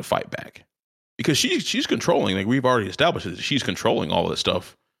ability to fight back because she's controlling. Like we've already established that she's controlling all this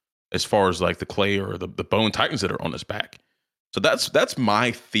stuff as far as like the clay or the bone titans that are on his back. So that's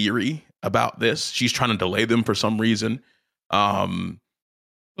my theory about this. She's trying to delay them for some reason. I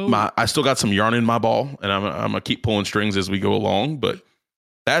still got some yarn in my ball, and I'm gonna keep pulling strings as we go along. But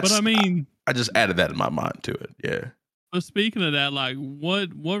I mean, I just added that in my mind to it. Yeah. But speaking of that, like, what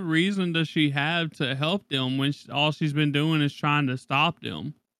reason does she have to help them when all she's been doing is trying to stop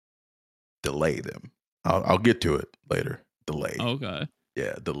them? Delay them. I'll get to it later. Delay. Okay.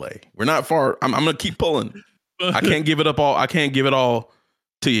 Yeah, delay. We're not far. I'm gonna keep pulling. I can't give it up all. I can't give it all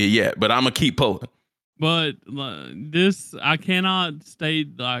to you yet, but I'm gonna keep pulling. But this, I cannot say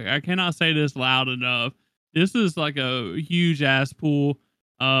this loud enough. This is like a huge ass pool.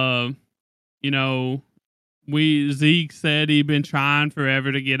 You know, Zeke said he'd been trying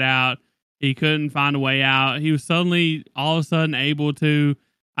forever to get out. He couldn't find a way out. He was suddenly all of a sudden able to.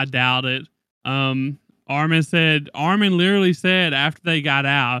 I doubt it. Armin literally said after they got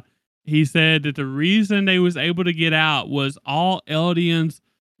out, he said that the reason they was able to get out was all Eldians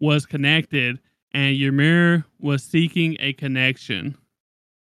was connected and Ymir was seeking a connection.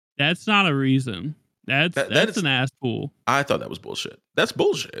 That's not a reason. That's an ass pool. I thought that was bullshit. That's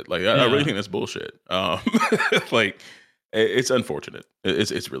bullshit. Like I really think that's bullshit. Like it's unfortunate.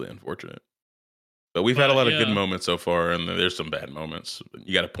 It's really unfortunate. But we've had a lot of good moments so far, and there's some bad moments.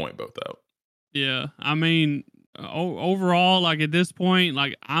 You got to point both out. Yeah, I mean, overall, like at this point,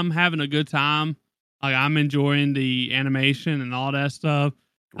 like I'm having a good time. Like I'm enjoying the animation and all that stuff.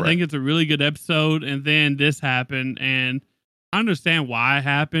 Right. I think it's a really good episode. And then this happened, and I understand why it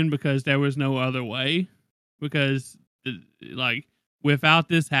happened because there was no other way. Because like without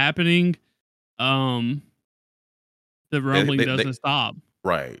this happening, the rumbling doesn't stop.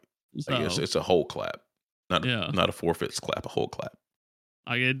 Right. So, like it's a whole clap, not a forfeits clap, a whole clap.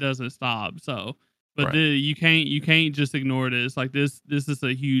 Like it doesn't stop. So, but you can't just ignore this. Like this is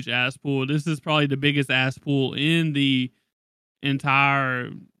a huge ass pool. This is probably the biggest ass pool in the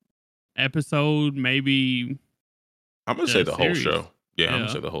entire episode. Maybe I'm gonna say the whole show. Yeah, I'm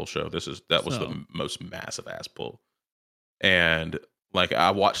gonna say the whole show. That was the most massive ass pull, and like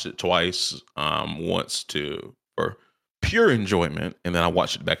I watched it twice. Once for pure enjoyment, and then I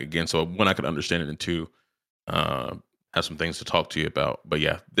watched it back again so when I could understand it, and two, have some things to talk to you about. But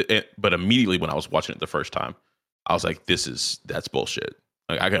yeah, but immediately when I was watching it the first time, I was like, that's bullshit.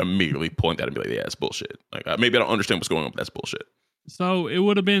 Like I can immediately point that and be like, yeah, it's bullshit. Like maybe I don't understand what's going on, but that's bullshit. So it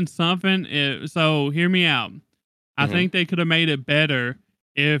would have been something. So hear me out. I think they could have made it better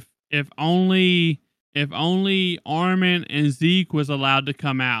if only Armin and Zeke was allowed to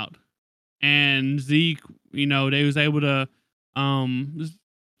come out, and Zeke, they was able to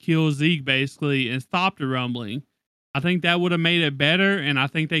kill Zeke basically and stop the rumbling. I think that would have made it better, and I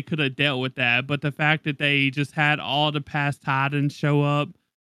think they could have dealt with that. But the fact that they just had all the past Titans show up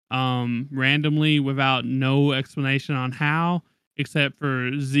randomly without no explanation on how, except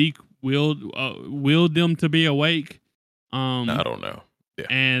for Zeke willed them to be awake. I don't know. Yeah.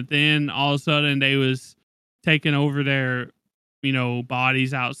 And then all of a sudden they was taking over their,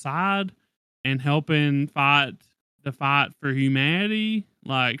 bodies outside and helping fight for humanity.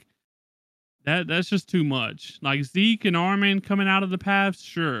 Like that's just too much. Like Zeke and Armin coming out of the paths,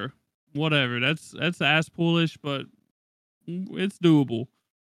 sure, whatever. That's ass poolish, but it's doable.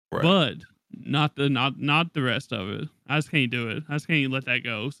 Right. But not the rest of it. I just can't do it. I just can't let that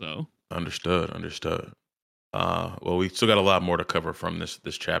go. So understood. Well, we still got a lot more to cover from this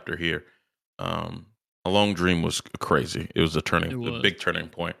chapter here. A Long Dream was crazy. It was a big turning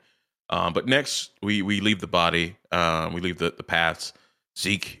point. But next we leave the body. We leave the paths.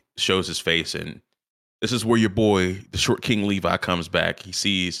 Zeke shows his face, and this is where your boy, the short King Levi, comes back. He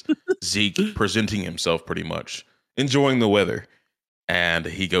sees Zeke presenting himself pretty much, enjoying the weather, and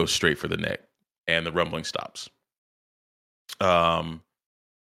he goes straight for the neck, and the rumbling stops. Then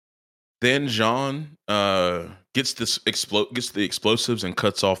Jean gets the explosives and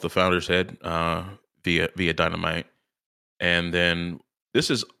cuts off the founder's head via dynamite, and then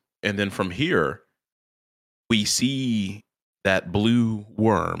from here we see that blue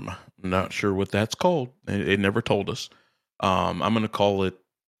worm. I'm not sure what that's called. It never told us. I'm going to call it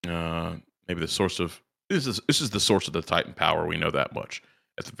maybe the source of this is the source of the Titan power. We know that much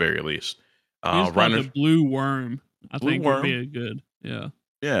at the very least. The blue worm. I think would be a good.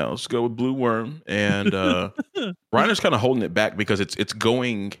 Yeah, let's go with blue worm. And Reiner's kind of holding it back because it's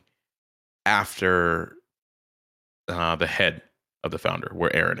going after the head of the founder, where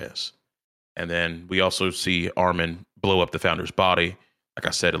Eren is. And then we also see Armin blow up the founder's body. Like I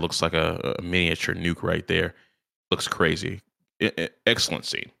said, it looks like a miniature nuke right there. Looks crazy. Excellent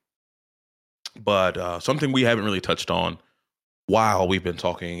scene. But something we haven't really touched on while we've been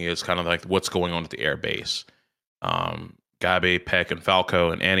talking is kind of like what's going on at the air base. Gabe, Peck, and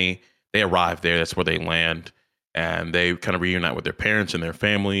Falco and Annie, they arrive there. That's where they land. And they kind of reunite with their parents and their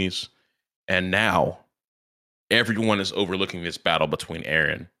families. And now everyone is overlooking this battle between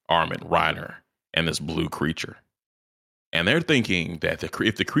Eren, Armin, Reiner, and this blue creature. And they're thinking that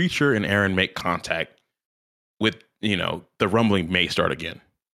if the creature and Eren make contact with, the rumbling may start again.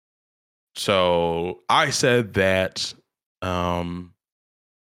 So I said that, do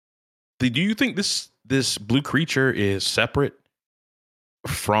you think this blue creature is separate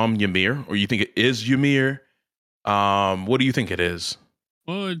from Ymir, or you think it is Ymir? What do you think it is?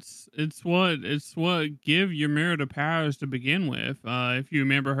 Well, it's what give Ymir the powers to begin with. If you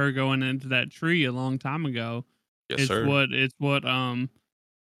remember her going into that tree a long time ago, Yes, it's sir. what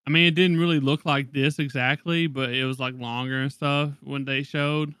I mean, it didn't really look like this exactly, but it was like longer and stuff when they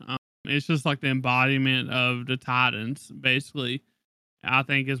showed. It's just like the embodiment of the Titans, basically. I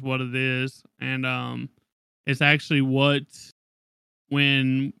think is what it is, and it's actually what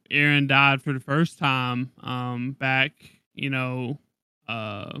when Eren died for the first time, back,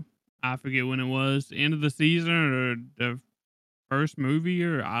 uh, I forget when it was, end of the season or the first movie,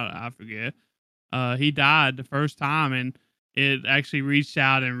 or I forget. He died the first time, and it actually reached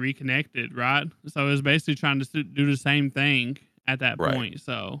out and reconnected, right? So it was basically trying to do the same thing at that Right. point.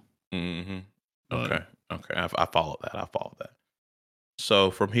 So, Mm-hmm. but Okay. Okay. I follow that. I follow that.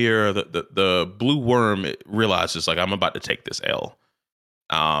 So from here, the blue worm realizes like I'm about to take this L,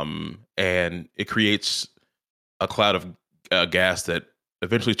 and it creates a cloud of gas that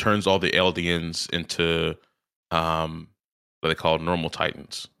eventually turns all the Eldians into what they call normal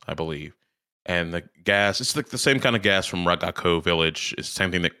Titans, I believe. And the gas, it's like the same kind of gas from Ragako Village. It's the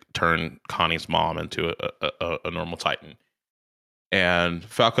same thing that turned Connie's mom into a normal Titan. And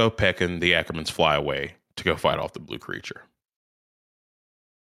Falco, Peck, and the Ackermans fly away to go fight off the blue creature.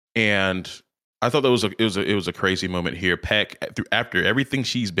 And I thought that it was a crazy moment here. Peck, after everything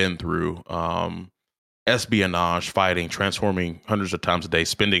she's been through, espionage, fighting, transforming hundreds of times a day,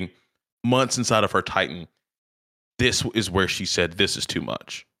 spending months inside of her Titan, this is where she said, "This is too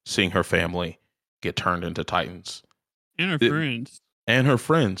much." Seeing her family get turned into Titans, and her It- friends. and her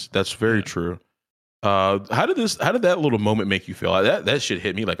friends. That's very Yeah. true. How did that little moment make you feel? That shit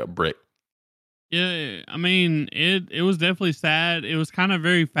hit me like a brick. Yeah, I mean, it was definitely sad. It was kind of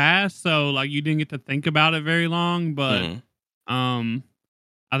very fast, so like you didn't get to think about it very long, but Mm, um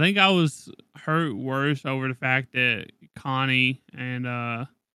I think I was hurt worse over the fact that Connie and them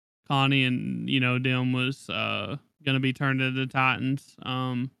was gonna be turned into Titans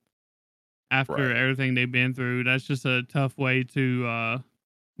after right. everything they've been through. That's just a tough way to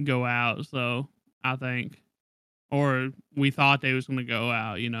go out, so I think, or we thought they was gonna go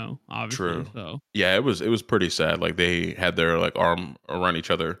out, obviously. True. So Yeah, it was pretty sad. Like they had their like arm around each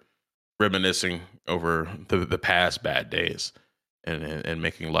other, reminiscing over the past bad days, and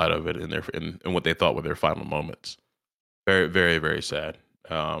making light of it in what they thought were their final moments. Very, very, very sad.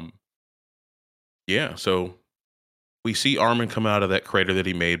 Um, yeah. So we see Armin come out of that crater that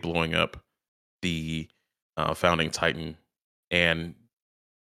he made, blowing up the founding Titan, and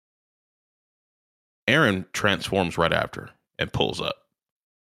Eren transforms right after and pulls up,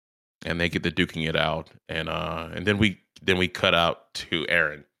 and they get the duking it out, and then we cut out to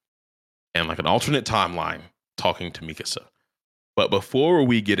Eren and like an alternate timeline talking to Mikasa. But before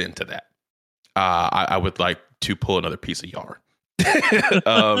we get into that, I would like to pull another piece of yarn.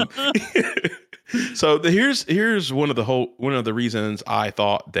 um, so here's one of the reasons I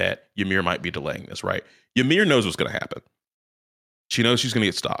thought that Ymir might be delaying this. Right, Ymir knows what's going to happen. She knows she's going to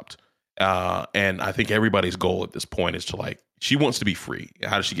get stopped, and I think everybody's goal at this point is to like she wants to be free.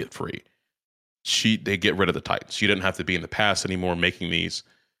 How does she get free? They get rid of the Titans. She doesn't have to be in the past anymore making these,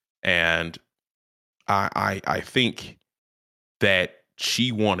 and I think that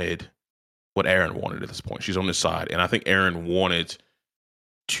she wanted what Eren wanted at this point. She's on his side, and I think Eren wanted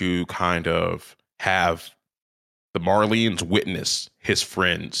to kind of have the Marleyans witness his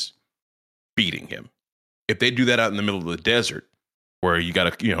friends beating him. If they do that out in the middle of the desert, where you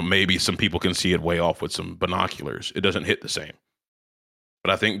got to, maybe some people can see it way off with some binoculars, it doesn't hit the same.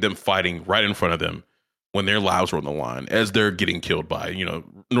 But I think them fighting right in front of them when their lives were on the line, as they're getting killed by,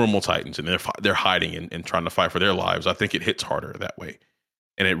 normal Titans, and they're hiding and trying to fight for their lives, I think it hits harder that way.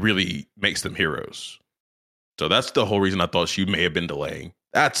 And it really makes them heroes. So that's the whole reason I thought she may have been delaying.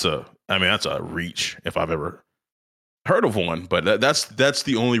 That's a reach if I've ever heard of one, but that's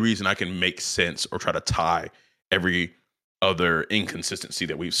the only reason I can make sense or try to tie every other inconsistency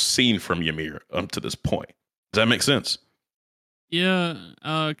that we've seen from Ymir up to this point. Does that make sense? yeah,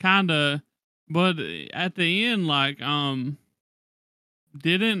 kind of. But at the end, like,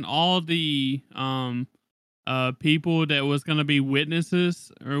 didn't all the people that was gonna be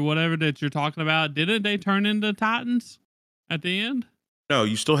witnesses or whatever that you're talking about, didn't they turn into Titans at the end? No,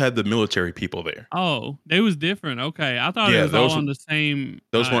 you still had the military people there. Oh, they was different. Okay, I thought it Yeah, was all on the same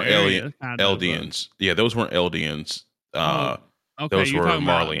those weren't area, kind of. But Eldians. Yeah, those weren't Eldians. oh, okay, Those you're were talking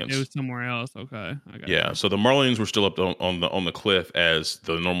about it Marlians. was somewhere else. Okay, I got Yeah, you. so the Marlians were still up on the cliff as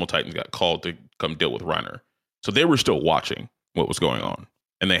the normal Titans got called to come deal with Reiner. So they were still watching what was going Okay, on,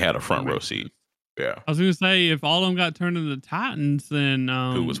 and they had a that front row makes sense. seat. Yeah, I was gonna say if all of them got turned into Titans, then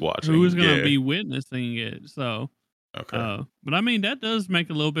who was who was watching? gonna Yeah. be witnessing it? So, Okay. but I mean that does make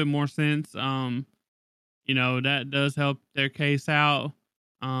a little bit more sense. That does help their case out.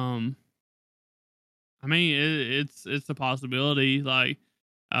 Um, I mean it's a possibility. Like,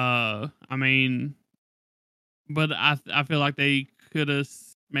 I mean, but I feel like they could have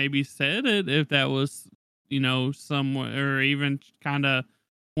maybe said it if that was somewhere or even kind of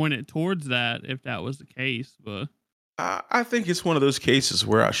pointed towards that if that was the case. But I think it's one of those cases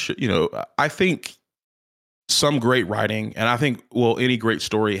where I think some great writing, and I think, well, any great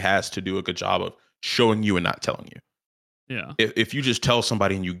story has to do a good job of showing you and not telling you. yeah, If you just tell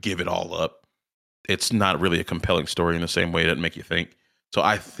somebody and you give it all up, it's not really a compelling story in the same way that make you think. So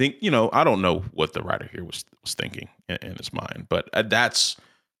I think, I don't know what the writer here was thinking in his mind, but that's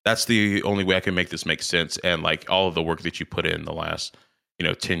the only way I can make this make sense. And like all of the work that you put in the last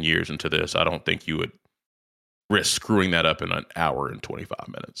 10 years into this, I don't think you would risk screwing that up in an hour and 25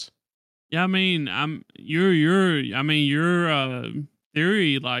 minutes. yeah. I mean, your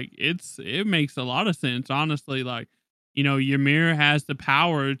theory, like it makes a lot of sense. Honestly, like Ymir has the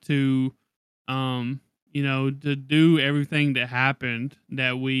power to to do everything that happened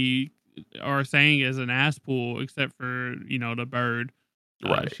that we are saying is an ass pool, except for the bird.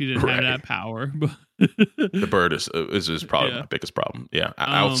 Right. She didn't have Right. that power, but The bird is probably yeah. my biggest problem. Yeah.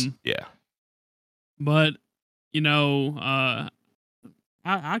 Um, Yeah. but you know, uh,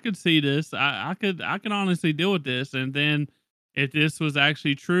 I could see this. I could honestly deal with this, and then if this was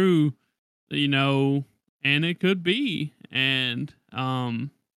actually true, you know, and it could be, and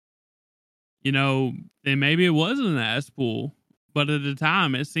then maybe it wasn't an ass pool, but at the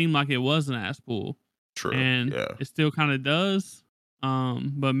time it seemed like it was an ass pool, True. and Yeah. it still kind of does,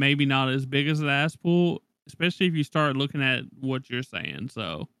 but maybe not as big as an ass pool, especially if you start looking at what you're saying.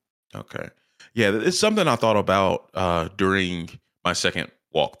 So Okay. Yeah, it's something I thought about during my second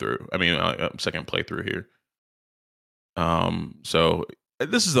walkthrough. I mean, second playthrough here. So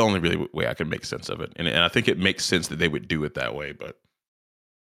this is the only really way I can make sense of it, and I think it makes sense that they would do it that way. But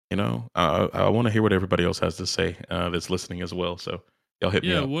I want to hear what everybody else has to say that's listening as well. So y'all hit me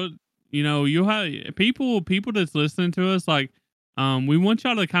yeah, up. what you have people that's listening to us, like, we want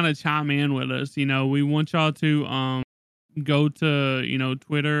y'all to kind of chime in with us. We want y'all to go to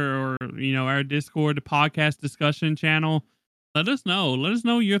Twitter or our Discord, the podcast discussion channel. Let us know. Let us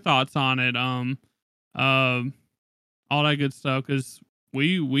know your thoughts on it. Um, all that good stuff, because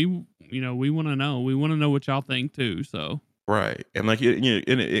we want to know. We want to know what y'all think too. So Right. And like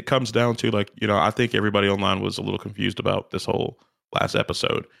it comes down to like, I think everybody online was a little confused about this whole last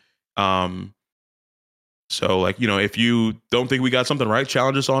episode. Um so like, if you don't think we got something right,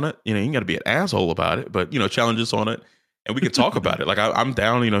 challenge us on it. You ain't got to be an asshole about it, but challenge us on it and we can talk about it. Like I'm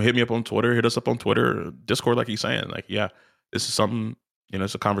down, hit me up on Twitter, hit us up on Twitter, Discord, like he's saying. Like, yeah, this is something,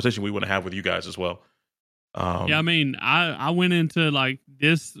 it's a conversation we want to have with you guys as well. yeah, I Um mean, I went into like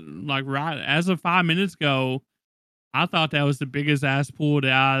this like right as of 5 minutes ago. I thought that was the biggest ass pool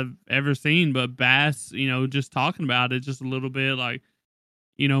that I've ever seen, but Bass, just talking about it just a little bit, like,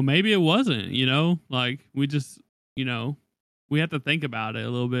 maybe it wasn't, like we just, we have to think about it a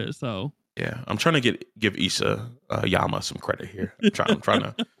little bit. So yeah, I'm trying to give Issa Yama some credit here.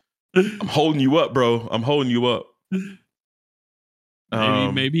 I'm holding you up, bro. I'm holding you up.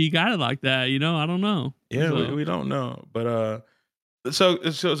 maybe he got it like that, I don't know. Yeah, So we don't know, but so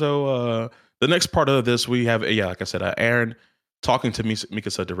the next part of this we have, yeah, like I said, Eren talking to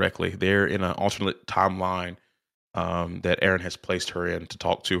Mikasa directly. They're in an alternate timeline that Eren has placed her in to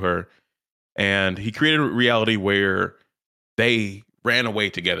talk to her, and he created a reality where they ran away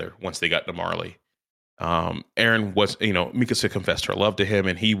together once they got to Marley. Eren was, Mikasa confessed her love to him,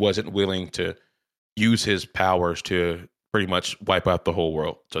 and he wasn't willing to use his powers to pretty much wipe out the whole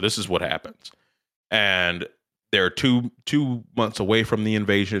world. So this is what happens. And they're two months away from the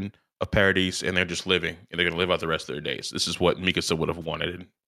invasion of Paradise, and they're just living, and they're going to live out the rest of their days. This is what Mikasa would have wanted in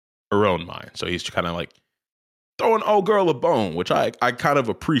her own mind. So he's kind of like throwing old girl a bone, which I kind of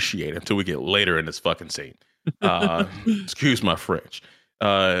appreciate until we get later in this fucking scene. Excuse my French.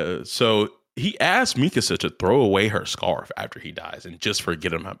 So he asked Mikasa to throw away her scarf after he dies and just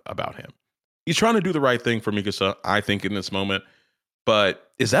forget about him. He's trying to do the right thing for Mikasa, I think, in this moment.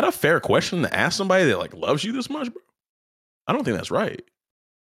 But is that a fair question to ask somebody that like loves you this much, bro? I don't think that's right.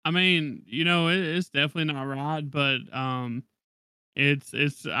 I mean, it's definitely not right, but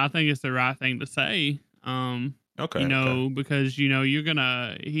it's I think it's the right thing to say. Okay. Because he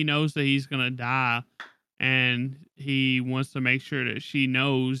knows that he's gonna die, and he wants to make sure that she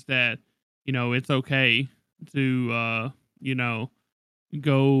knows that it's okay to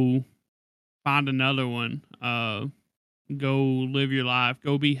go find another one. Go live your life.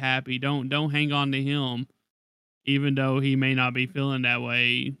 Go be happy. Don't hang on to him, even though he may not be feeling that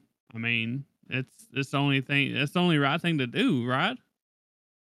way. I mean, it's the only thing. It's the only right thing to do, right?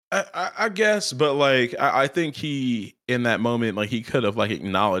 I guess, but like I think he in that moment, like he could have like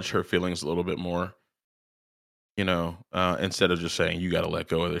acknowledged her feelings a little bit more, instead of just saying you got to let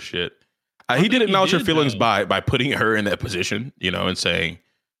go of this shit. I He did think he acknowledge her did feelings though. by putting her in that position, and saying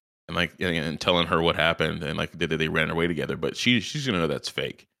and like and telling her what happened and like they ran away together. But she's gonna know that's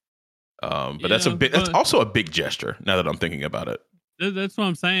fake. But Yeah, that's but also a big gesture now that I'm thinking about it. that's what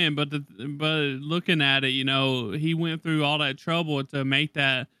I'm saying. But looking at it, he went through all that trouble to make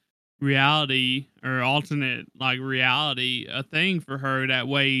that reality or alternate like reality a thing for her. That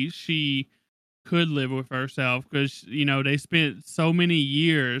way she could live with herself because they spent so many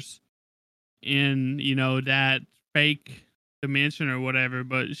years in that fake dimension or whatever,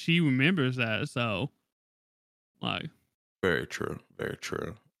 but she remembers that. So like Very true. Very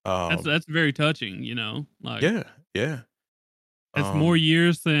true. that's very touching. Like Yeah, yeah. that's more Um,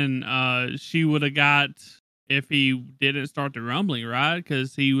 years than she would have got if he didn't start the rumbling, right?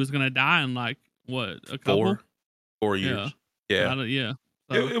 Because he was gonna die in like what, a couple? four, four Yeah, years. Yeah, yeah. it,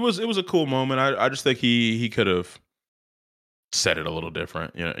 So it was it was a cool moment. I just think he could have said it a little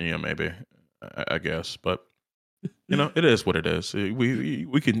different. Maybe I guess, but it is what it is.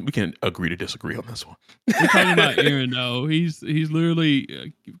 We can agree to disagree on this one. we're talking about Aaron though. He's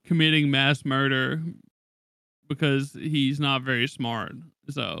literally committing mass murder because he's not very smart.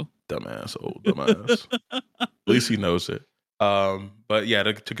 So Dumbass, old dumbass. At least he knows it. But yeah,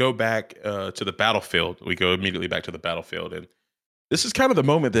 to go back to the battlefield, we go immediately back to the battlefield, and this is kind of the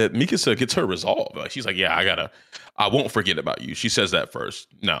moment that Mikasa gets her resolve. Like she's like, "Yeah, I won't forget about you." She says that first.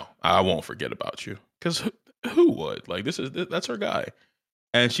 No, I won't forget about you, because who would? Like that's her guy,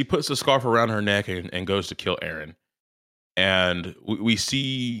 and she puts the scarf around her neck and goes to kill Eren, and we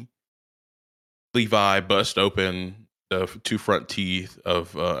see Levi bust open the two front teeth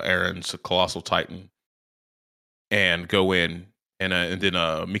of Eren's colossal titan and go in, and then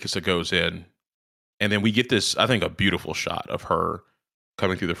Mikasa goes in, and then we get this, I think, a beautiful shot of her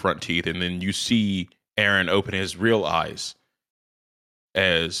coming through the front teeth, and then you see Eren open his real eyes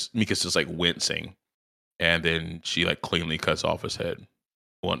as Mikasa's like wincing, and then she like cleanly cuts off his head,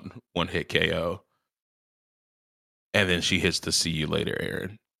 one hit KO, and then she hits the "See you later,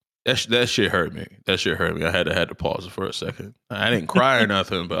 Eren." That shit hurt me. That shit hurt me. I had to pause it for a second. I didn't cry or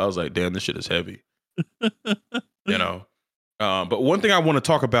nothing, but I was like, damn, this shit is heavy. You know. But one thing I want to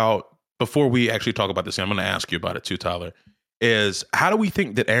talk about before we actually talk about this, and I'm going to ask you about it too, Tyler, is how do we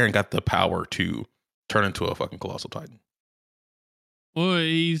think that Eren got the power to turn into a fucking colossal titan? well,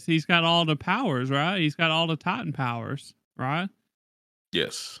 he's got all the powers, right? He's got all the Titan powers, right?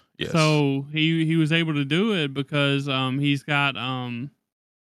 Yes. Yes. So he was able to do it because he's got Like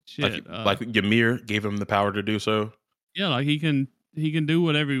shit Ymir gave him the power to do so. yeah, like he can do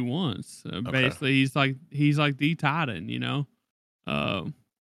whatever he wants. Okay. Basically, he's like the Titan, uh,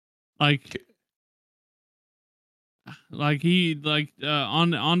 like Okay. he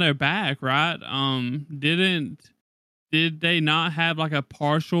on their back, right? Did they not have like a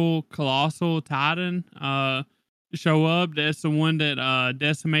partial colossal Titan show up? That's the one that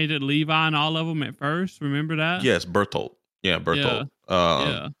decimated Levi and all of them at first. Remember that? Yes, Bertolt. Yeah, Yeah, Bertolt.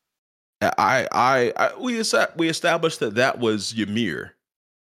 yeah. We established that was Ymir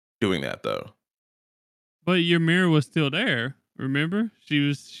doing that though. But your mirror was still there. Remember,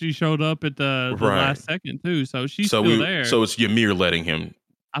 she showed up at the Right. last second too, so she's still there. So it's Ymir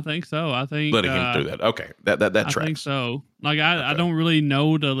I think so. I think letting him through that. Okay, that I think tracks. so. Like I Okay, don't really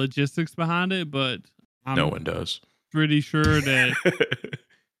know the logistics behind it, but no I'm one does. pretty sure that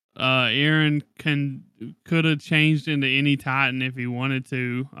Aaron could have changed into any Titan if he wanted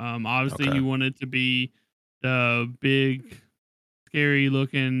to. Obviously he Okay. wanted to be the big, scary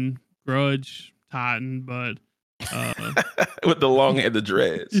looking grudge Titan, but With the long hair, the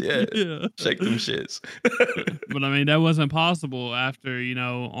dreads. Yeah, yeah. shake them shits. But I mean that wasn't possible after,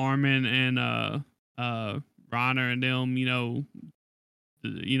 Armin and Reiner and them,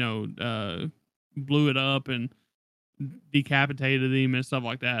 blew it up and decapitated him and stuff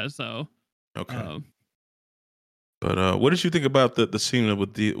like that. So, Okay. uh, But what did you think about the scene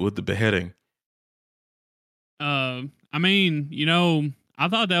with the beheading? I mean, I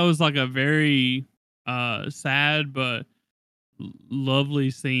thought that was like a very sad but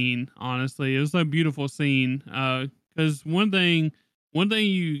lovely scene. Honestly, it was a beautiful scene. Because one thing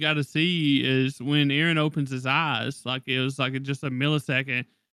you got to see is when Eren opens his eyes, like it was like just a millisecond,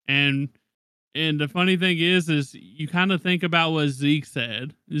 and the funny thing is you kind of think about what Zeke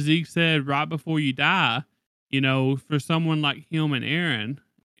said. Zeke said right before you die, for someone like him and Eren,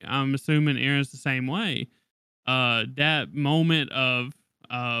 I'm assuming Eren's the same way. That moment of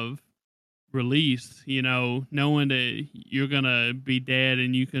release, knowing that you're gonna be dead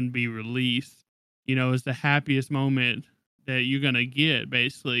and you can be released, is the happiest moment that you're gonna get,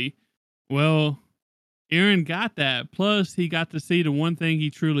 basically. Well, Aaron got that. Plus, he got to see the one thing he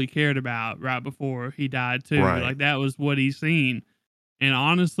truly cared about right before he died too. Right. Like that was what he seen, and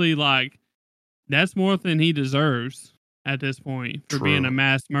honestly, like that's more than he deserves at this point for being a True.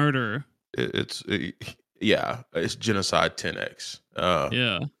 mass murderer. Yeah, it's genocide 10x.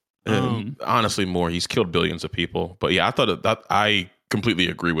 Yeah. Honestly, more. He's killed billions of people. But yeah, I completely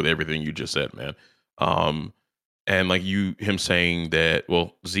agree with everything you just said, man. And like him saying that,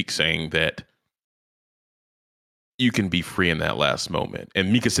 well, Zeke saying that you can be free in that last moment,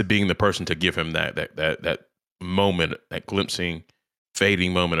 and Mikasa being the person to give him that moment, that glimpsing,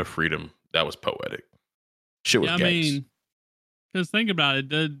 fading moment of freedom. That was poetic. Shit was Yeah, I gas. mean, because think about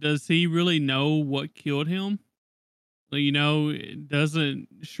it. Does he really know what killed him? Like, it doesn't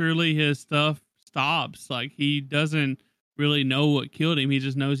surely his stuff stops. Like he doesn't really know what killed him. He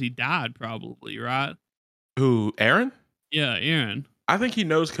just knows he died, probably, right? Who, Aaron? Yeah, Aaron. I think he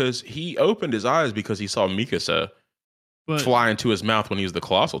knows because he opened his eyes because he saw Mikasa But fly into his mouth when he was the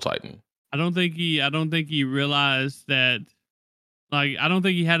Colossal Titan. I don't think he realized that. Like, I don't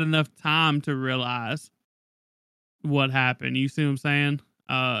think he had enough time to realize what happened. You see what I'm saying?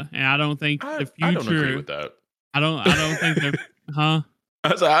 And I don't think the I don't agree future. with that. I don't think the. Huh?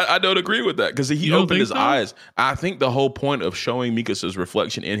 I don't agree with that because he You don't opened think his so? eyes. I think the whole point of showing Mikasa's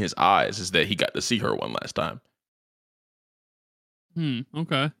reflection in his eyes is that he got to see her one last time.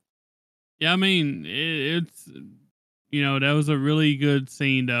 Okay. Yeah, I mean, it's that was a really good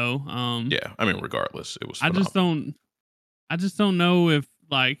scene though. Yeah, I mean, regardless, it was I just phenomenal. don't I just don't know if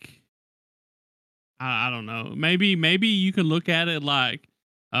like I don't know. Maybe you can look at it like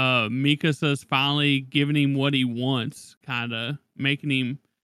Mikasa's finally giving him what he wants, kind of making him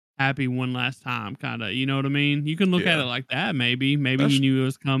happy one last time, kind of. You know what I mean? You can look at it Yeah, like that. Maybe he that's knew it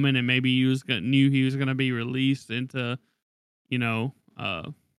was coming, and maybe knew he was gonna be released into you know.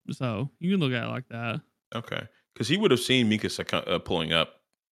 So you can look at it like that. okay because he would have seen Mikasa pulling up.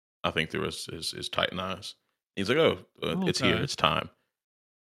 I think through his Titan eyes. He's like, "Oh, Oh, it's here. okay. It's time."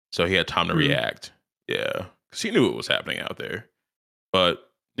 So he had time to True. react. Yeah, because he knew what was happening out there. But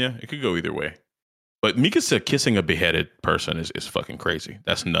yeah, it could go either way. But Mikasa kissing a beheaded person is fucking crazy.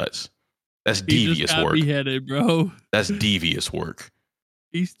 That's nuts. That's He just devious got work. beheaded, bro. That's devious work.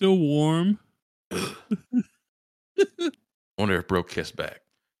 He's still warm. Wonder if bro kissed back.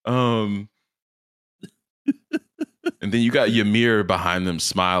 And then you got Ymir behind them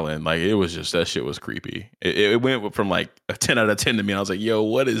smiling. Like it was just that shit was creepy. It went from like a 10 out of 10 to me. And I was like, yo,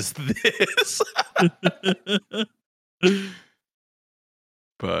 what is this?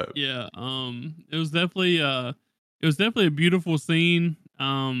 But Yeah, it was definitely a beautiful scene.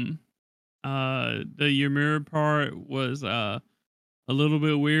 The Ymir part was a little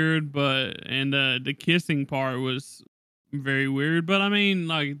bit weird, but and the kissing part was very weird. But I mean,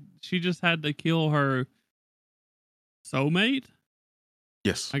 like she just had to kill her soulmate,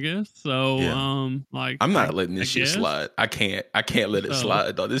 yes. I guess. So Yeah. like I'm I not letting I this shit guess slide. I can't let it so.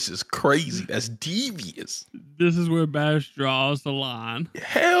 slide, dog. This is crazy. That's devious. This is where Bash draws the line.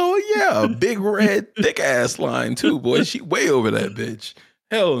 Hell yeah. Big red, thick ass line too, boy. She way over that bitch.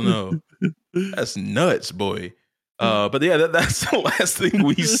 Hell no. That's nuts, boy. But yeah, that's the last thing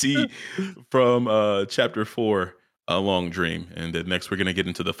we see from chapter 4, A Long Dream. And then next we're gonna get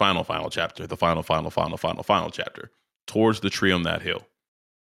into the final chapter, the final chapter, Towards the Tree on That Hill.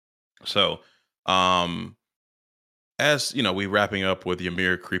 So as you know, we wrapping up with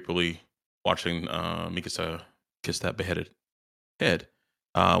Ymir creepily watching Mikasa kiss that beheaded head.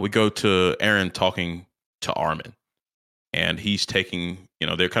 We go to Eren talking to Armin, and he's taking,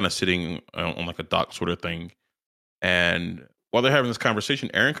 they're kind of sitting on like a dock sort of thing. And while they're having this conversation,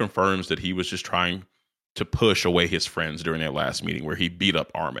 Eren confirms that he was just trying to push away his friends during their last meeting where he beat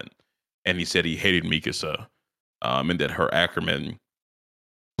up Armin. And he said he hated Mikasa, and that her acronym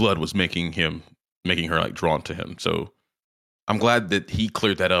blood was making her like drawn to him. So I'm glad that he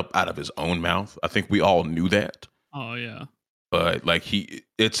cleared that up out of his own mouth. I think we all knew that, Oh yeah. but like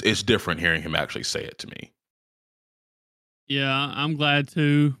it's different hearing him actually say it to me. Yeah, I'm glad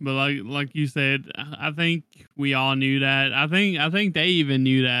too. But like you said, I think we all knew that. I think they even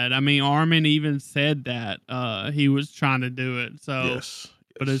knew that. I mean, Armin even said that he was trying to do it. So, Yes,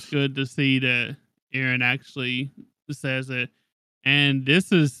 but it's yes, good to see that Eren actually says it. And this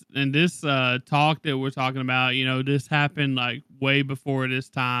talk that we're talking about, this happened like way before this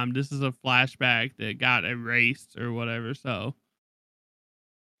time. This is a flashback that got erased or whatever. So,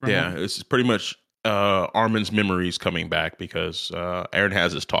 yeah. from It's pretty much Armin's memories coming back because Aaron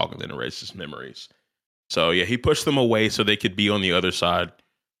has his talk and then erases memories. So yeah, he pushed them away so they could be on the other side,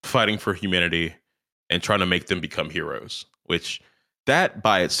 fighting for humanity and trying to make them become heroes. Which that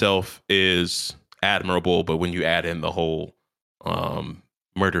by itself is admirable, but when you add in the whole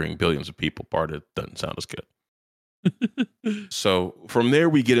murdering billions of people part, it doesn't sound as good. So from there,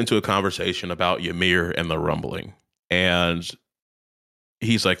 we get into a conversation about Ymir and the rumbling, and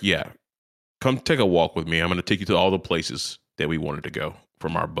he's like, "Yeah, come take a walk with me. I'm going to take you to all the places that we wanted to go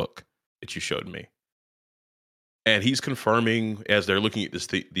from our book that you showed me." And he's confirming as they're looking at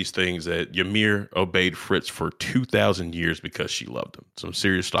these things that Ymir obeyed Fritz for 2,000 years because she loved him. Some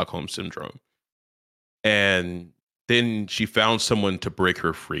serious Stockholm syndrome. And then she found someone to break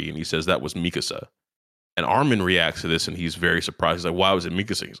her free. And he says that was Mikasa. And Armin reacts to this and he's very surprised. He's like, why was it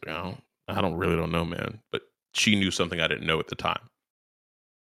Mikasa? He's like, I don't know, man. But she knew something I didn't know at the time.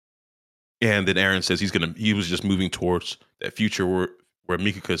 And then Eren says he was just moving towards that future where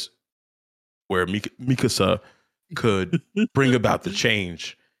Mikasa could bring about the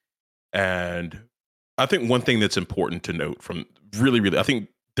change. And I think one thing that's important to note from really, I think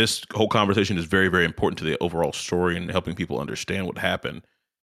this whole conversation is very, very important to the overall story and helping people understand what happened.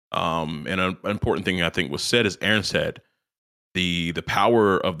 And an important thing I think was said is Eren said the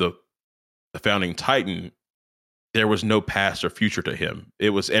power of the founding Titan, there was no past or future to him. It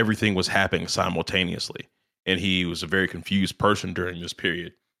was everything was happening simultaneously. And he was a very confused person during this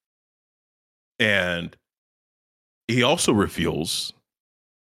period. And he also reveals,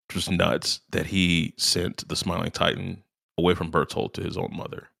 which was nuts, that he sent the Smiling Titan away from Bertolt to his own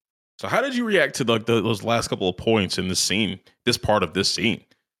mother. So, how did you react to those last couple of points in this scene? This part of this scene,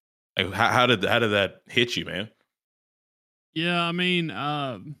 like, how did that hit you, man? Yeah, I mean,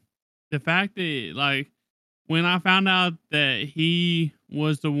 the fact that like when I found out that he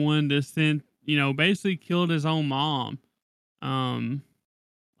was the one that sent, basically killed his own mom, um,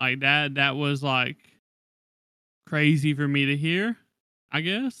 like that was like crazy for me to hear. I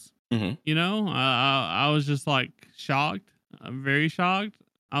guess Mm-hmm. I was just like shocked, very shocked.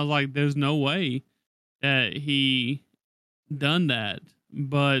 I was like, "There's no way that he done that."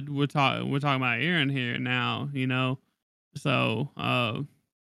 But we're talking about Eren here now, So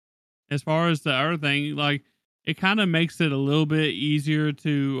as far as the other thing, like it kind of makes it a little bit easier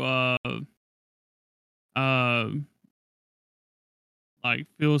to uh like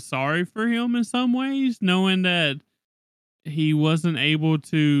feel sorry for him in some ways, knowing that he wasn't able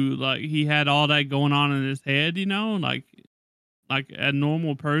to like he had all that going on in his head, like a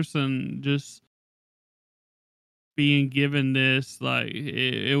normal person just being given this, like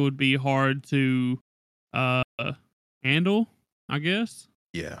it would be hard to uh handle, I guess.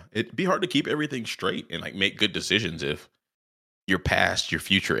 Yeah, it'd be hard to keep everything straight and like make good decisions if your past, your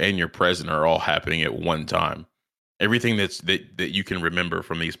future, and your present are all happening at one time. Everything that you can remember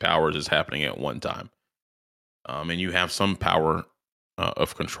from these powers is happening at one time. And you have some power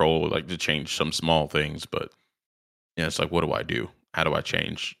of control, like to change some small things, but yeah, it's like, what do I do? How do I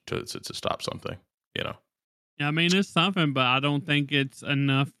change to stop something? You know, Yeah, I mean, it's something, but I don't think it's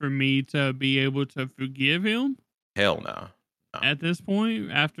enough for me to be able to forgive him hell no, no. at this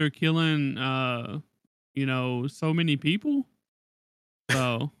point after killing, so many people.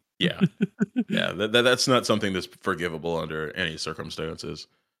 So, Yeah, yeah. That's not something that's forgivable under any circumstances.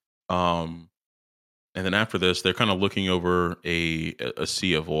 Um, and then after this, they're kind of looking over a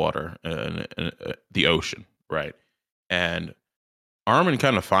sea of water and the ocean, right? And Armin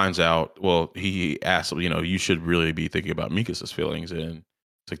kind of finds out. Well, he asks, you should really be thinking about Mikasa's feelings, and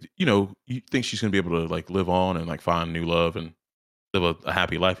it's like, you think she's gonna be able to like live on and like find new love and live a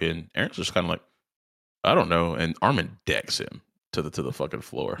happy life. And Aaron's just kind of like, I don't know. And Armin decks him to the fucking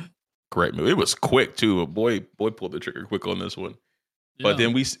floor. Great move. It was quick too. Boy pulled the trigger quick on this one. But yeah.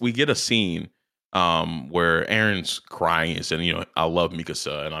 then we get a scene where Aaron's crying and saying, I love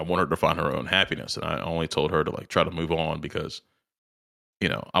Mikasa and I want her to find her own happiness. And I only told her to like try to move on because,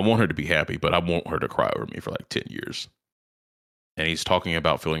 I want her to be happy, but I want her to cry over me for like 10 years. and he's talking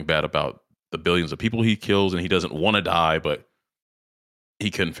about feeling bad about the billions of people he kills, and he doesn't want to die, but he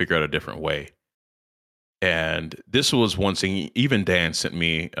couldn't figure out a different way. And this was one scene. Even Dan sent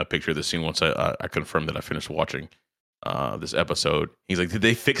me a picture of this scene once I confirmed that I finished watching this episode. He's like, "Did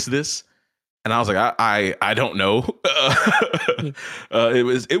they fix this?" And I was like, I don't know.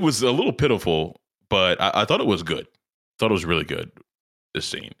 It was a little pitiful, but I thought it was good. I thought it was really good, this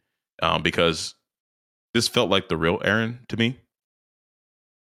scene, because this felt like the real Eren to me.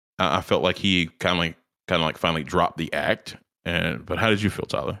 I felt like he kind of like finally dropped the act. And but how did you feel,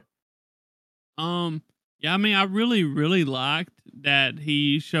 Tyler? Um, yeah, I mean, I really, really liked that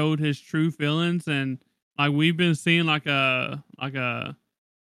he showed his true feelings, and like we've been seeing like a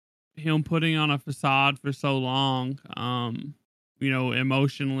him putting on a facade for so long.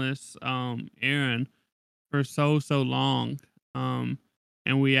 Emotionless Aaron for so long. Um,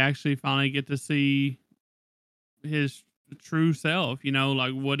 and we actually finally get to see his true self.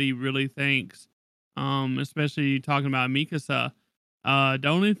 Like what he really thinks. Especially talking about Mikasa. The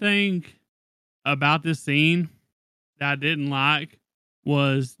only thing about this scene that I didn't like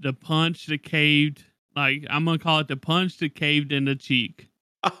was the punch that caved. Like I'm gonna call it the punch that caved in the cheek.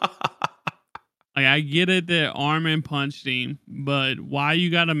 Like I get it that Armin punched him, but why you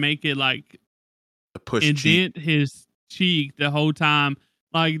gotta make it like The push cheek. indent his cheek the whole time?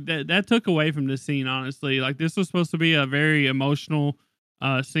 Like that took away from the scene, honestly. Like this was supposed to be a very emotional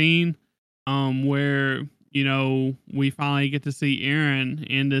scene, where we finally get to see Eren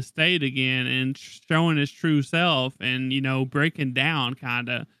in this state again and showing his true self and breaking down kind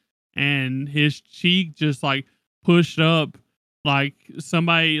of, and his cheek just like pushed up like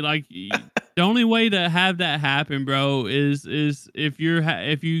somebody like the only way to have that happen, bro, is if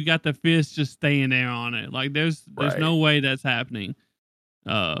if you got the fist just staying there on it. Like there's Right. no way that's happening.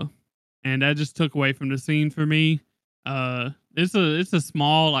 Uh, and that just took away from the scene for me. It's a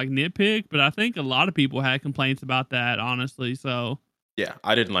small like nitpick, but I think a lot of people had complaints about that, honestly. So Yeah,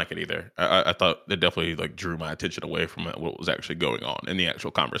 I didn't like it either. I thought it definitely like drew my attention away from what was actually going on in the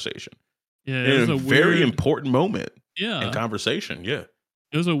actual conversation. yeah, it In a was a very weird important moment in yeah, conversation. Yeah.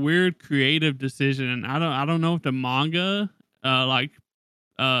 it was a weird creative decision. And I don't know if the manga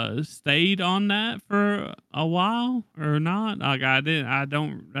stayed on that for a while or not. Like I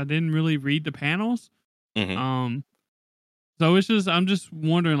didn't really read the panels. Hmm. Um so I'm just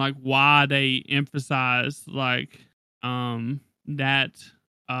wondering like why they emphasize like that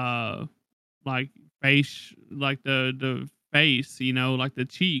uh like face, like the face, like the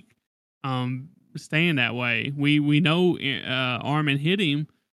cheek um staying that way. We know Armin hit him,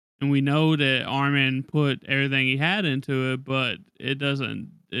 and we know that Armin put everything he had into it, but it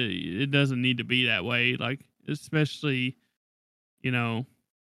doesn't need to be that way, like especially you know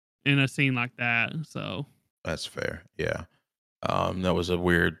in a scene like that. So That's fair. Yeah. That was a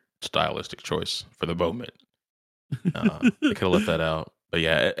weird stylistic choice for the moment. They could have left that out. But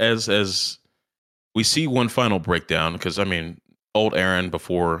yeah, as we see one final breakdown, because I mean, old Aaron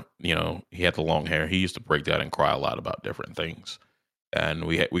before he had the long hair, he used to break down and cry a lot about different things, and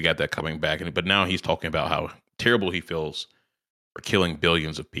we got that coming back. But now he's talking about how terrible he feels for killing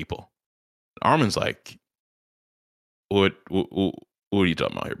billions of people. Armin's like, what are you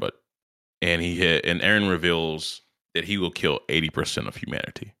talking about here, bud? And Aaron reveals that he will kill 80% of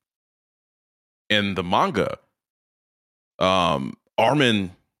humanity. In the manga,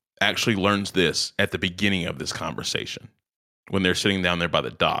 Armin actually learns this at the beginning of this conversation when they're sitting down there by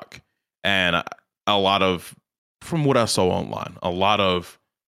the dock. And a lot of, from what I saw online, a lot of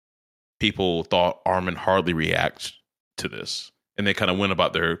people thought Armin hardly reacts to this. And they kind of went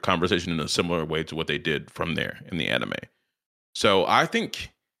about their conversation in a similar way to what they did from there in the anime. So I think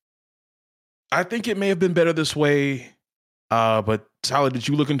it may have been better this way. But Tyler, did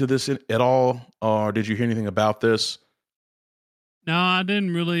you look into this at all, or did you hear anything about this? no, I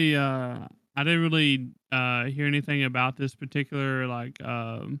didn't really hear anything about this particular like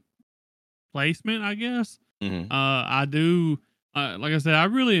placement, I guess. Hmm. I do like I said, I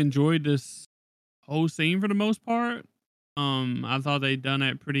really enjoyed this whole scene for the most part. I thought they'd done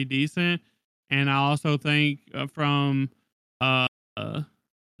it pretty decent, and I also think from uh, uh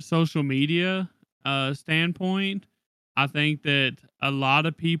social media standpoint, I think that a lot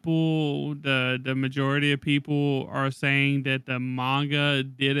of people, the majority of people, are saying that the manga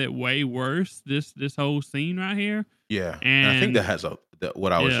did it way worse. This whole scene right here, Yeah, and I think and that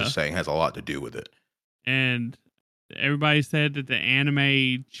what I was yeah, just saying has a lot to do with it. and everybody said that the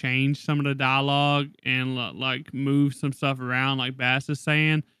anime changed some of the dialogue and like moved some stuff around, like Bass is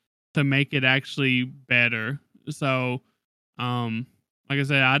saying, to make it actually better. So, um, like I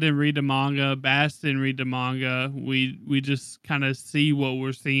said, I didn't read the manga. Bass didn't read the manga. We just kind of see what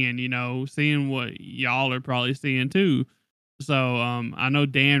we're seeing, seeing what y'all are probably seeing too. So I know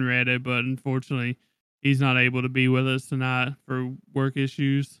Dan read it, but unfortunately, he's not able to be with us tonight for work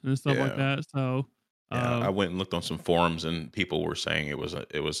issues and stuff like Yeah. that. So Yeah, uh, I went and looked on some forums, and people were saying it was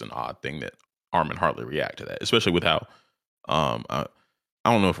an odd thing that Armin hardly react to that, especially with how um I,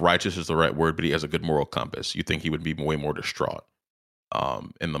 I don't know if righteous is the right word, but he has a good moral compass. You think he would be way more distraught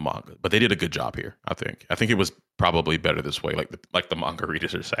in the manga, but they did a good job here. I think it was probably better this way, like the manga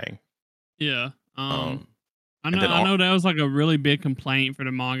readers are saying. yeah. Um, I and know then I know that was like a really big complaint for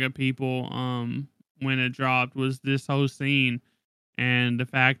the manga people when it dropped was this whole scene and the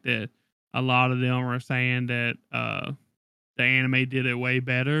fact that a lot of them were saying that the anime did it way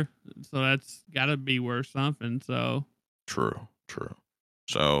better. So that's got to be worth something. So true, true.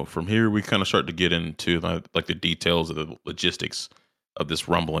 So from here, we kind of start to get into like the details of the logistics of this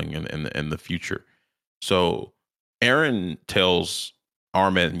rumbling in the future. So Eren tells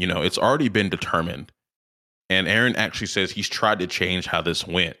Armin, it's already been determined. And Eren actually says he's tried to change how this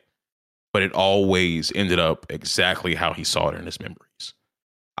went, but it always ended up exactly how he saw it in his memories.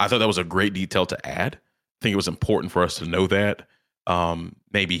 I thought that was a great detail to add. I think it was important for us to know that.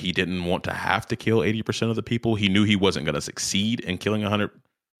 Maybe he didn't want to have to kill 80% of the people. He knew he wasn't going to succeed in killing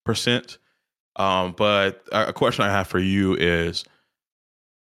 100%. But a question I have for you is,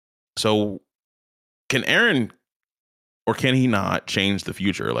 so can Eren or can he not change the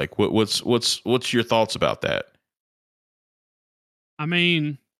future? Like, what's your thoughts about that? I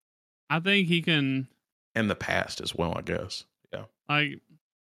mean, I think he can And the past as well, I guess. Yeah. like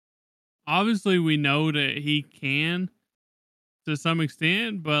obviously we know that he can to some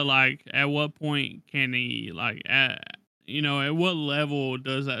extent, but like at what point can he at what level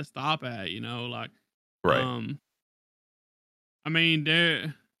does that stop at, Right. um I mean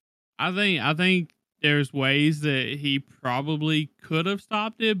I think there's ways that he probably could have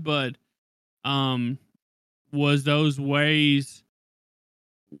stopped it, but um was those ways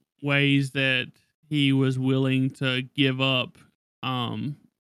that he was willing to give up um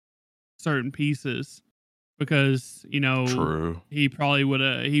certain pieces because True. he probably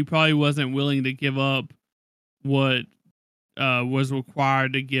wasn't willing to give up what was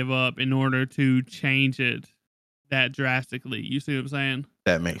required to give up in order to change it that drastically. You see what I'm saying?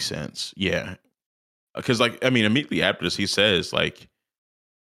 That makes sense. Yeah. Because, like, I mean, immediately after this, he says, like,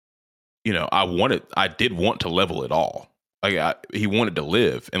 I did want to level it all. Like, he wanted to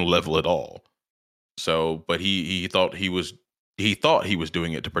live and level it all. So, but he thought he thought he was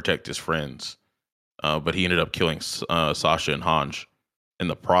doing it to protect his friends. But he ended up killing Sasha and Hanj in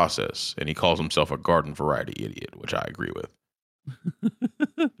the process, and he calls himself a garden variety idiot, which I agree with.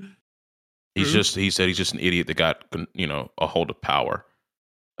 True. He said he's just an idiot that got a hold of power.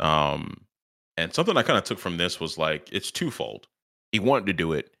 And something I kind of took from this was like it's twofold. He wanted to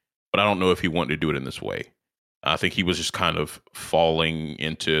do it, but I don't know if he wanted to do it in this way. I think he was just kind of falling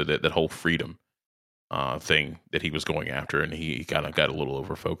into that whole freedom thing that he was going after, and he kind of got a little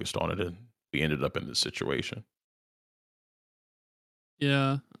over focused on it, and we ended up in this situation.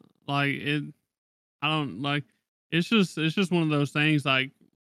 Yeah. Like it I don't like it's just one of those things like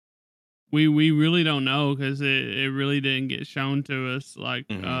we really don't know cuz it really didn't get shown to us like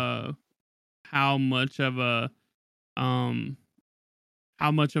Hmm. how much of a um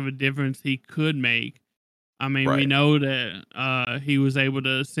how much of a difference he could make. I mean, we Right. know that he was able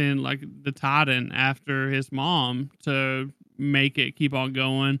to send like the Titan after his mom to make it keep on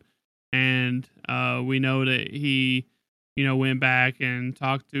going, and we know that he, went back and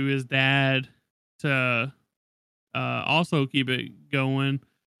talked to his dad to also keep it going.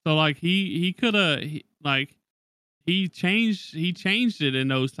 So like he could have like he changed it in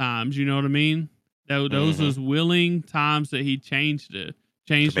those times. You know what I mean? Those Hmm. was willing times that he changed it,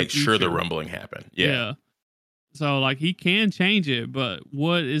 To changed the make sure the future. rumbling happened. Yeah. Yeah. So like he can change it, but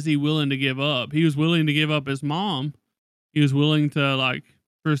what is he willing to give up? He was willing to give up his mom. He was willing to like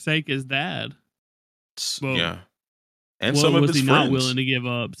forsake his dad. But Yeah. And what some of was his he not willing friends. to give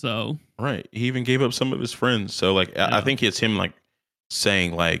up? So Right. He even gave up some of his friends. So like I yeah. think it's him like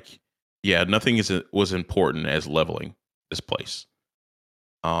saying like, yeah, nothing was important as leveling this place.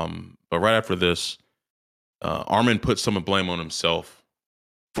 But right after this, Armin puts some of blame on himself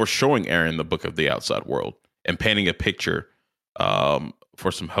for showing Eren the book of the outside world and painting a picture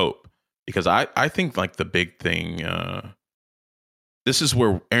for some hope. Because I think like the big thing, this is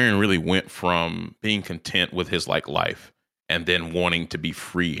where Eren really went from being content with his like life and then wanting to be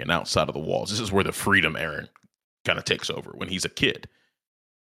free and outside of the walls. This is where the freedom Eren kind of takes over when he's a kid.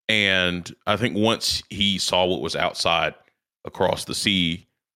 And I think once he saw what was outside, across the sea,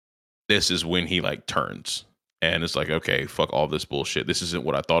 this is when he like turns. And it's like, okay, fuck all this bullshit. This isn't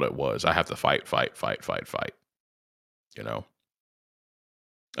what I thought it was. I have to fight, fight, fight, fight, fight. You know?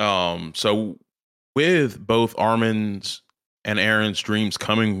 So with both Armin's and Eren's dreams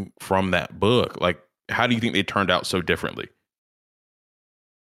coming from that book, like, how do you think they turned out so differently?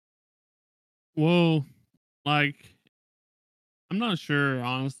 Well, like, I'm not sure,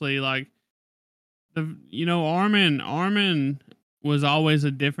 honestly. Like, Armin was always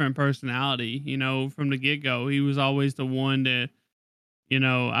a different personality, from the get go. He was always the one that,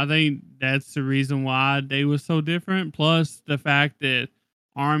 I think that's the reason why they were so different. Plus the fact that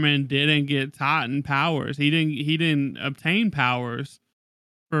Armin didn't get Titan powers. He didn't obtain powers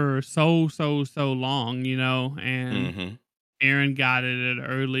for so long, and Mm-hmm. Eren got it at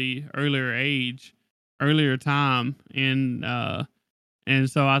earlier time, and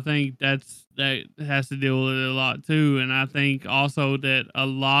so I think that has to deal with it a lot too. And I think also that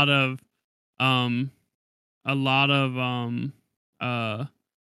um a lot of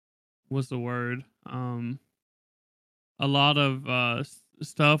what's the word? A lot of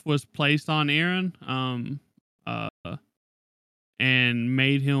stuff was placed on Eren, uh and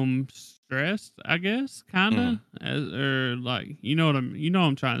made him stressed, I guess, Mm-hmm. kinda. Or like, what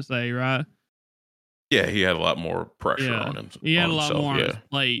I'm trying to say, right? Yeah, he had a lot more pressure Yeah. on him He on had a lot himself. more on his Yeah.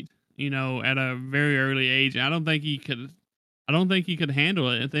 plate, at a very early age. I don't think he could handle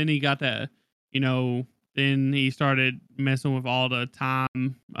it. And then he got that, you know, then he started messing with all the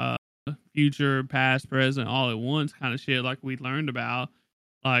time, future, past, present, all at once kind of shit like we learned about.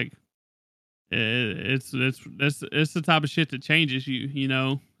 Like it's the type of shit that changes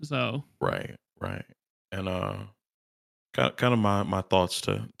you. So Right. Right. And kind of my thoughts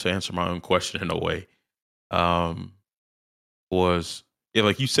to answer my own question in a way. Um, was yeah,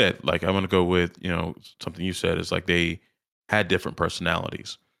 like you said, like I'm gonna go with something you said is like they had different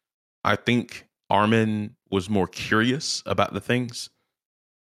personalities. I think Armin was more curious about the things,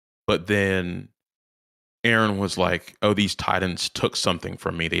 but then Aaron was like, "Oh, these Titans took something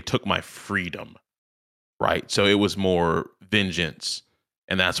from me. They took my freedom." Right. So it was more vengeance,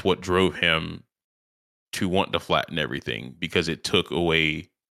 and that's what drove him to want to flatten everything because it took away.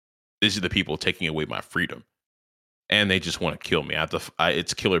 These are the people taking away my freedom, and they just want to kill me.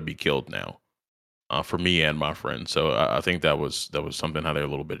 It's kill or be killed now. For me and my friend. So I think that was something how they're a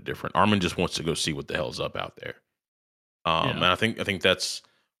little bit different. Armin just wants to go see what the hell's up out there. And yeah, I think that's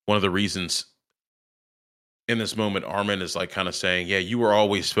one of the reasons in this moment Armin is like kind of saying, "Yeah, you were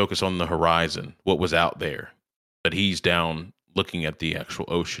always focused on the horizon, what was out there," but he's down looking at the actual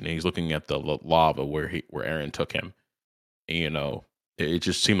ocean. He's looking at the lava where Eren took him. And, it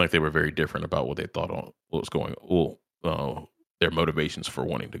just seemed like they were very different about what they thought on what was going. Well, their motivations for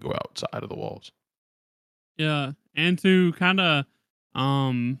wanting to go outside of the walls. yeah. And to kind of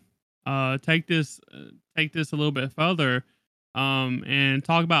um take this a little bit further, and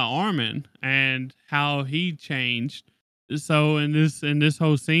talk about Armin and how he changed. So in this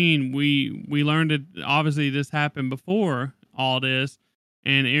whole scene, we learned that obviously this happened before all this,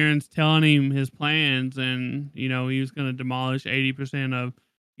 and Aaron's telling him his plans, and he was going to demolish 80% of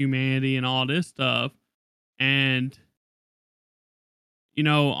humanity and all this stuff. And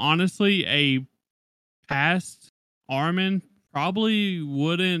honestly, a past Armin probably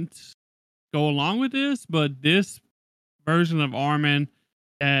wouldn't go along with this, but this version of Armin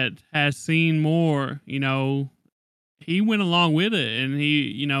that has seen more, he went along with it, and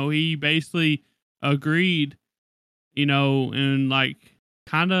he basically agreed, and like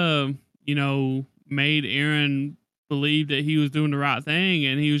kind of, made Aaron believe that he was doing the right thing,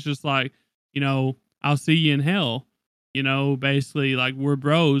 and he was just like, I'll see you in hell. Basically like, we're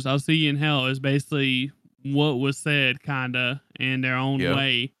bros. I'll see you in hell is basically what was said, kind of in their own Yeah.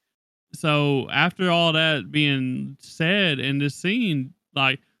 way. So after all that being said in this scene,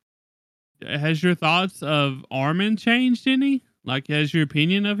 like, has your thoughts of Armin changed any? Like, has your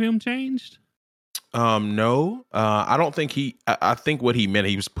opinion of him changed? No, I don't think he. I think what he meant,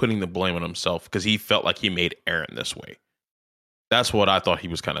 he was putting the blame on himself because he felt like he made Aaron this way. That's what I thought he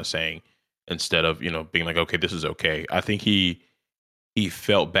was kind of saying. Instead of being like, okay, this is okay. I think he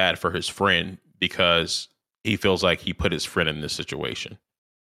felt bad for his friend because he feels like he put his friend in this situation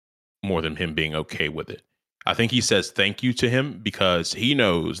more than him being okay with it. I think he says thank you to him because he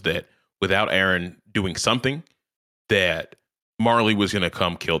knows that without Aaron doing something, that Marley was going to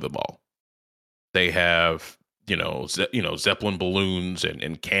come kill them all. They have Zeppelin balloons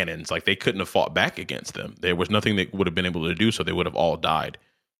and cannons. Like, they couldn't have fought back against them. There was nothing they would have been able to do, so they would have all died.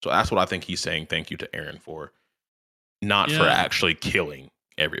 So that's what I think he's saying thank you to Aaron for, not for Yeah, actually killing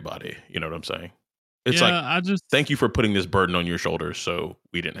everybody. You know what I'm saying? It's like, Yeah, thank you for putting this burden on your shoulders, so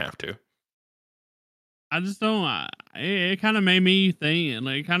we didn't have to. I just don't. It kind of made me think.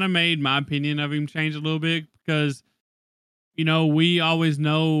 Like, it kind of made my opinion of him change a little bit because we always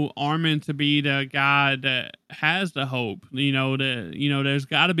know Armin to be the guy that has the hope. That there's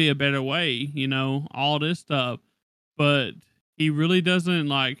got to be a better way. All this stuff, but he really doesn't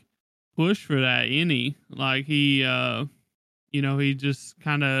like push for that any. Like he just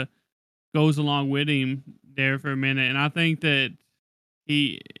kind of goes along with him there for a minute, and I think that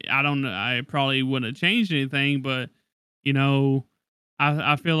I don't know, I probably wouldn't have changed anything, but you know,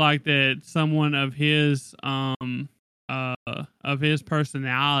 I feel like that someone of his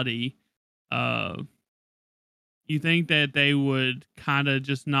personality, uh, you think that they would kind of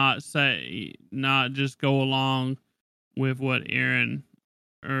just not just go along with what Eren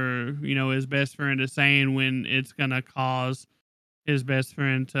or his best friend is saying when it's gonna cause his best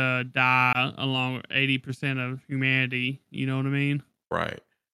friend to die along with 80% of humanity. You know what I mean? Right.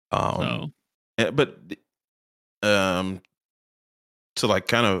 Um, So but um, to like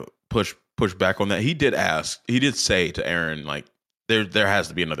kind of push back on that, he did say to Aaron, like, there has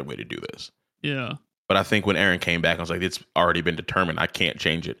to be another way to do this. yeah. But I think when Aaron came back, I was like, it's already been determined. I can't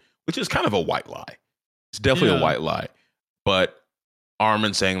change it, which is kind of a white lie. It's definitely a Yeah. white lie. But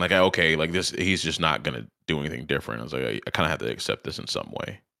Armin saying like, okay, like this, he's just not gonna do anything different. I was like, I kind of have to accept this in some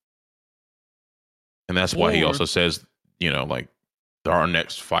way, and that's why he Or also says, like our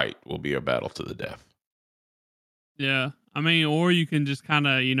next fight will be a battle to the death. yeah. I mean, or you can just kind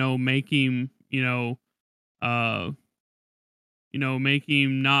of, make him, uh, make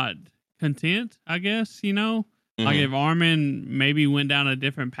him not content, I guess. Like Hmm. if Armin maybe went down a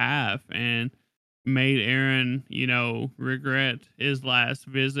different path and made Aaron, regret his last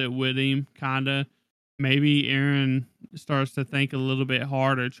visit with him, kind of. Maybe Aaron starts to think a little bit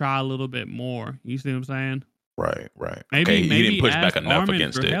harder, try a little bit more. You see what I'm saying? Right, right. Okay, Maybe he didn't maybe push back ask enough Armin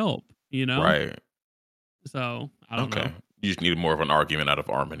against for it. help. Right. So I don't Okay. know. You just needed more of an argument out of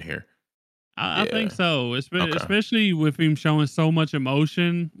Armin here. I think Yeah. so, Okay. especially with him showing so much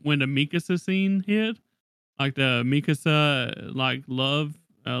emotion when the Mikasa scene hit, like the Mikasa like love,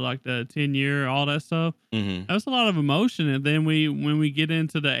 like the 10-year, all that stuff. Hmm. That was a lot of emotion, and then when we get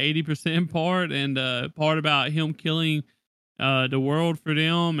into the 80% part and part about him killing the world for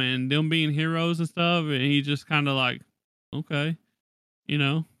them and them being heroes and stuff, and he just kind of like, okay, you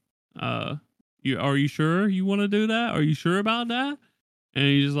know, uh, are you sure you want to do that? Are you sure about that? And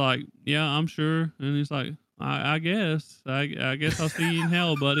he's just like, yeah, I'm sure. And he's like, I guess, I guess I'll see you in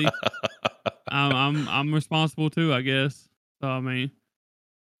hell, buddy. I'm responsible too, I guess. So I mean,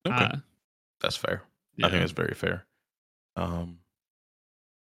 Okay, I that's fair. I think yeah, that's very fair. Um,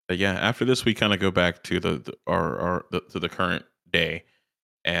 but yeah, after this, we kind of go back to to the current day,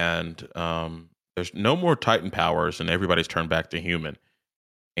 and there's no more Titan powers, and everybody's turned back to human.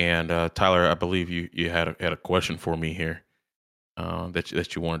 And Tyler, I believe you had a question for me here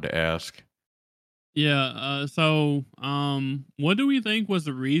that you wanted to ask. yeah. What do we think was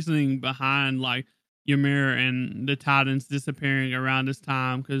the reasoning behind like Ymir and the Titans disappearing around this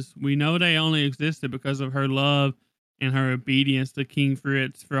time? Because we know they only existed because of her love and her obedience to King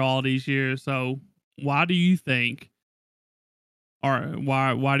Fritz for all these years. So why do you think, or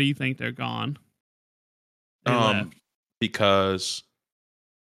why do you think they're gone? They Um, left. because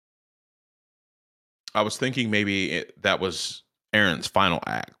I was thinking maybe that was Aaron's final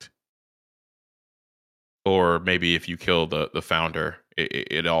act, or maybe if you kill the founder,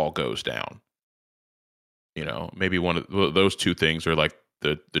 it all goes down. Maybe one of those two things are like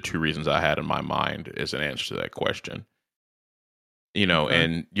the two reasons I had in my mind as an answer to that question. Okay.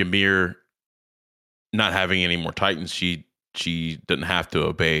 And Ymir not having any more Titans, she doesn't have to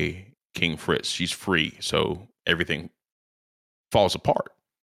obey King Fritz. She's free, so everything falls apart.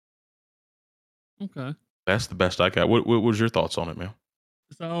 Okay. That's the best I got. What was your thoughts on it, man?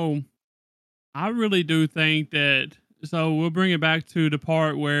 So I really do think that. So we'll bring it back to the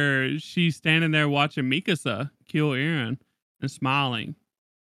part where she's standing there watching Mikasa kill Eren and smiling.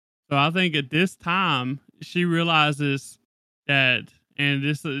 So I think at this time she realizes that, and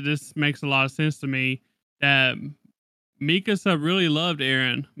this makes a lot of sense to me, that Mikasa really loved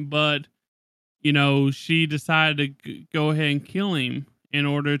Eren, but she decided to go ahead and kill him in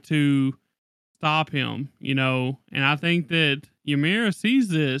order to stop him. And I think that Ymir sees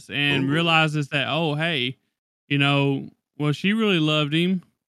this and Ooh. realizes that, oh, hey, you know, well, she really loved him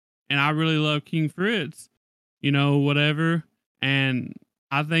and I really love King Fritz, whatever. And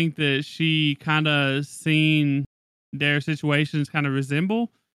I think that she kind of seen their situations kind of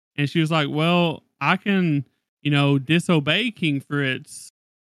resemble. And she was like, well, I can, disobey King Fritz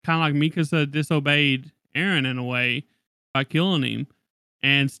kind of like Mikasa disobeyed Eren in a way by killing him,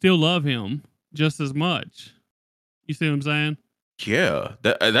 and still love him just as much. You see what I'm saying? Yeah,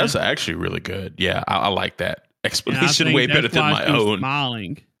 that's actually really good. Yeah, I like that And I explanation way think better that's than why my she was own.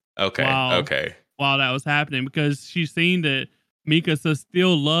 smiling Okay, while okay. that was happening, because she seen that Mikasa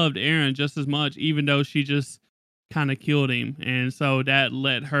still loved Eren just as much, even though she just kind of killed him, and so that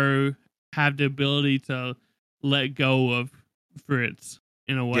let her have the ability to let go of Fritz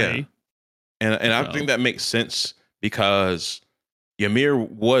in a Yeah. way. And I So think that makes sense because Ymir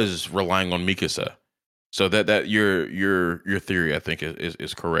was relying on Mikasa. So that your theory I think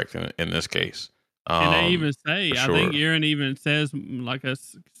is correct in this case. and they Um even for say, I think sure. Eren even says like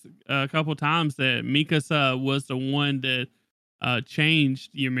a couple times that Mikasa was the one that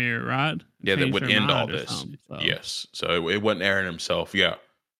changed Ymir, right? Yeah, that Changed would her end all mind or this. something. So Yes. So it wasn't Aaron himself. Yeah.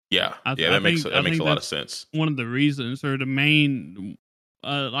 Yeah. Yeah, I that makes a think lot of that's sense. one of the reasons, or the main,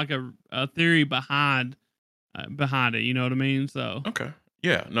 like a theory behind it. You know what I mean? So Okay.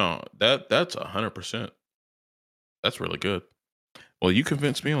 Yeah, no. That's 100%. That's really good. Well, you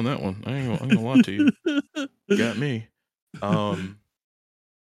convinced me on that one. I ain't gonna lie to you. You got me. Um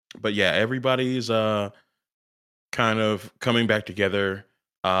but yeah, everybody's kind of coming back together.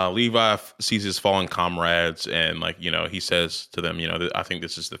 Levi sees his fallen comrades, and like he says to them, I think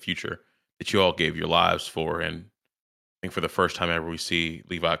this is the future that you all gave your lives for. And I think for the first time ever, we see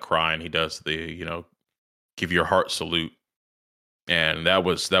Levi cry, and he does the give your heart salute, and that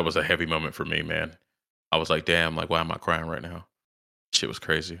was a heavy moment for me, man. I was like, damn, like why am I crying right now? Shit was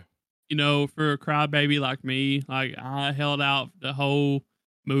crazy. for a crybaby like me, like I held out the whole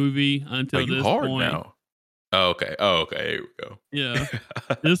movie Oh, until you this hard point. now? Oh, okay. Oh, okay. Here we Yeah,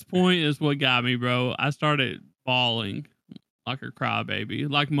 go. this point is what got me, bro. I started bawling like a crybaby,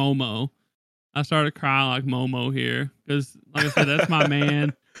 like Momo. I started crying like Momo here because, like I said, that's my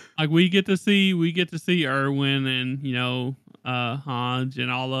man. Like we get to see Erwin and Hanj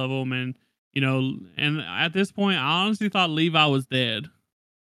and all of them, and and at this point, I honestly thought Levi was dead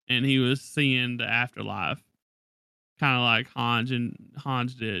and he was seeing the afterlife, kind of like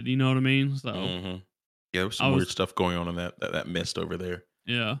Hanj did. You know what I mean? So hmm Yeah, there was I some weird was, stuff going on in that mist over there.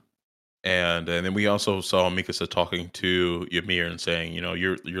 yeah, And then we also saw Mikasa talking to Ymir and saying,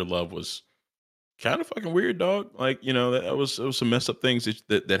 your love was kind of fucking weird, dog. Like, that was it was some messed up things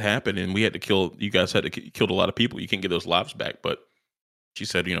that happened, and we had to kill. You guys had to killed a lot of people. You can't get those lives back. But she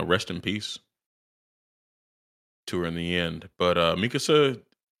said, rest in peace to her in the end. But Mikasa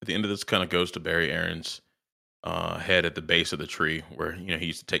at the end of this kind of goes to bury Eren's head at the base of the tree where he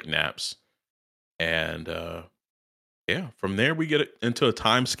used to take naps. And yeah, from there we get into a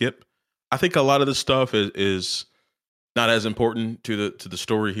time skip. I think a lot of this stuff is not as important to the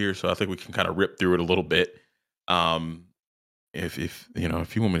story here, so I think we can kind of rip through it a little bit. Um, if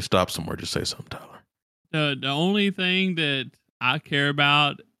you want me to stop somewhere, just say something, Tyler. the only thing that I care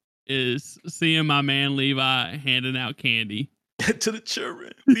about is seeing my man Levi handing out candy. To the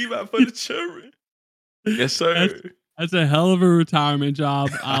children, Levi for the children. Yes, That's sir. that's a hell of a retirement job.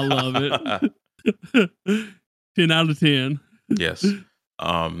 I love it. 10 out of 10. Yes.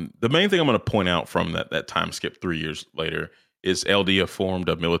 The main thing I'm going to point out from that time skip 3 years later is Eldia formed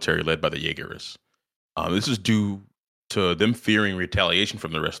a military led by the Jaegerists. This is due to them fearing retaliation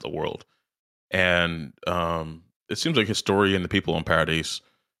from the rest of the world. And it seems like Historia and the people on Paradise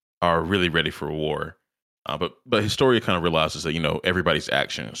are really ready for war. But Historia kind of realizes that everybody's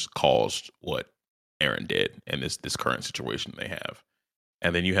actions caused what Eren did in this current situation they have.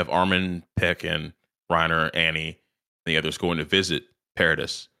 And then you have Armin, Peck, and Reiner, Annie, and the others going to visit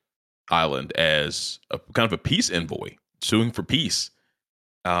Paradise Island as a kind of a peace envoy, suing for peace.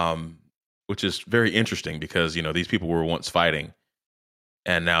 Which is very interesting because these people were once fighting,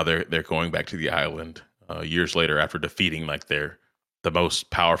 and now they're going back to the island years later after defeating like the most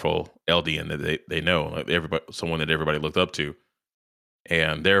powerful Eldian that they know, like someone that everybody looked up to,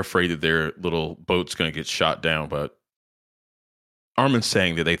 and they're afraid that their little boat's going to get shot down. But Armin's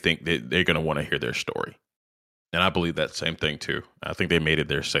saying that they think that they're going to want to hear their story, and I believe that same thing too. I think they made it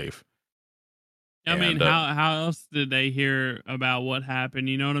there safe. I mean, And how else did they hear about what happened?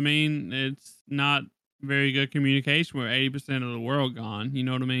 You know what I mean? It's not very good communication with 80% of the world gone. You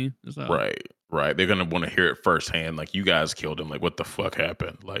know what I mean? So right, they're going to want to hear it firsthand. Like, you guys killed him. Like, what the fuck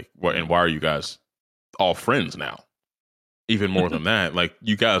happened? Like, what? And why are you guys all friends now? Even more than that, like,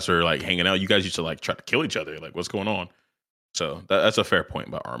 you guys are like hanging out. You guys used to like try to kill each other. Like, what's going on? So that's a fair point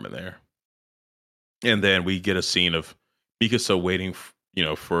by Armin there. And then we get a scene of Mikasa waiting,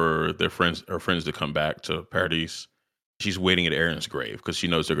 for her friends to come back to Paradise. She's waiting at Eren's grave because she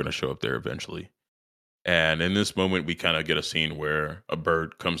knows they're going to show up there eventually. And in this moment, we kind of get a scene where a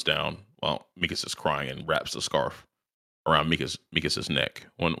bird comes down while Mikas is crying and wraps the scarf around Mikas's neck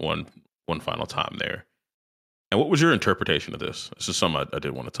one final time there. And what was your interpretation of this? This is something I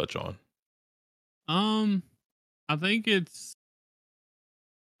did want to touch on. Um, I think it's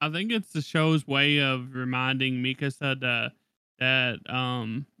the show's way of reminding Mikasa that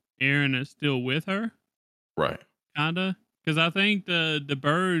Eren is still with her, Right. kinda. Because I think the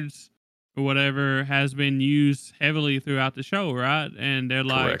birds or whatever has been used heavily throughout the show, right? And they're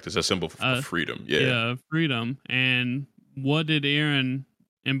like, Correct. It's a symbol of uh, freedom. Yeah. yeah, freedom. And what did Eren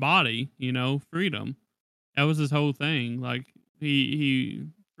embody? You know, freedom. That was his whole thing. Like he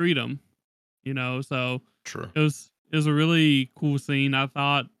freedom. You know, so True. it was a really cool scene. I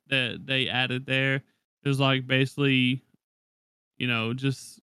thought that they added there. It was like basically,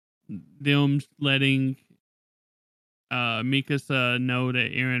 just them letting Mikasa know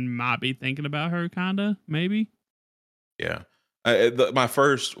that Eren might be thinking about her, kinda, maybe. Yeah. My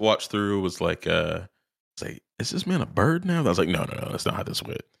first watch through was like, it's like, is this man a bird now? I was like, no, that's not how this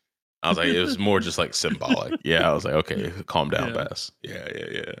went. I was like, it was more just like symbolic. Yeah, I was like, okay, calm down, Yeah. Bass.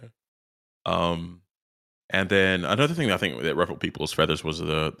 Yeah. Um, and then another thing that I think that ruffled people's feathers was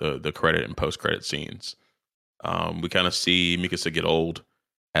the credit and post credit scenes. We kind of see Mikasa get old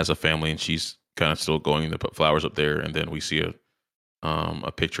as a family, and she's kind of still going to put flowers up there, and then we see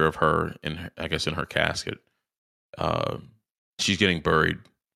a picture of her I guess in her casket. Um, she's getting buried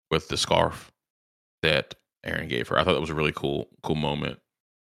with the scarf that Aaron gave her. I thought that was a really cool moment.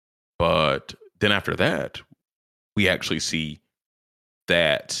 But then after that, we actually see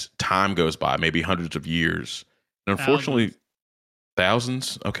that time goes by, maybe hundreds of years. And unfortunately,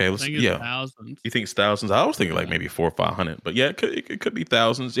 Thousands. thousands. Okay, I let's think it's yeah. thousands. You think it's thousands? I was thinking like Yeah. maybe 400 or 500, but yeah, it could be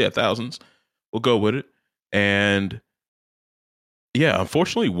thousands. Yeah, thousands. We'll go with it. And yeah,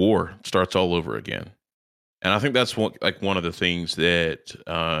 unfortunately, war starts all over again. And I think that's one of the things that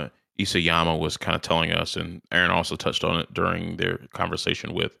Isayama was kind of telling us, and Aaron also touched on it during their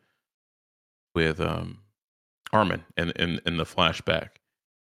conversation with Armin in the flashback.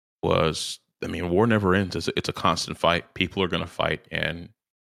 Was, I mean, war never ends. It's a constant fight. People are going to fight, and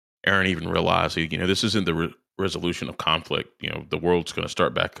Aaron even realized, this isn't the resolution of conflict. The world's going to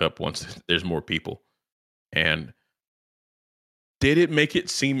start back up once there's more people. And did it make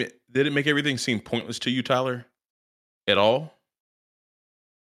everything seem pointless to you, Tyler, at all?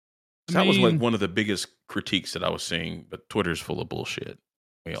 I That was like mean, one of the biggest critiques that I was seeing, but Twitter's full of bullshit.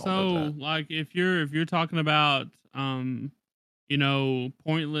 We all know so that. like if you're talking about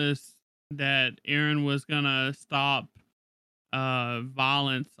pointless, that Eren was gonna stop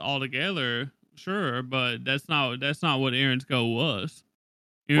violence altogether, sure, but that's not what Aaron's goal was.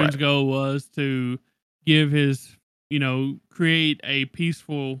 Aaron's Right. goal was to give his, create a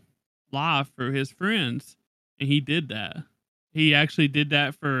peaceful life for his friends, and he did that. He actually did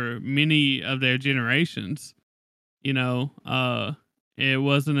that for many of their generations. You know, it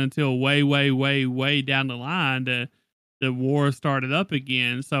wasn't until way, way, way, way down the line that the war started up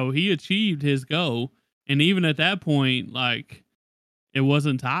again. So he achieved his goal, and even at that point, like it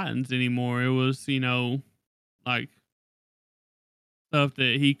wasn't Titans anymore. It was, like stuff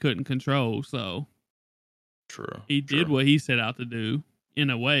that he couldn't control. So True. he did True. what he set out to do in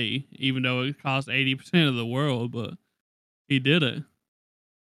a way, even though it cost 80% of the world, but he did it.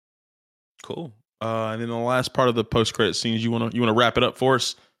 Cool. And then the last part of the post credit scenes, you wanna wrap it up for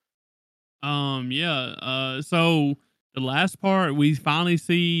us? Yeah. So the last part, we finally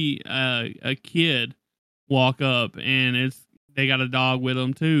see a kid walk up, and they got a dog with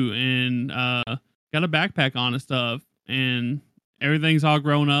them too, and got a backpack on and stuff, and everything's all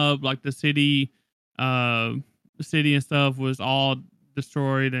grown up. Like uh, the city and stuff was all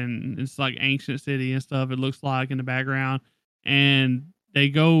destroyed, and it's like ancient city and stuff. It looks like in the background, and they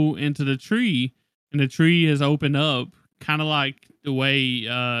go into the tree, and the tree has opened up, kind of like the way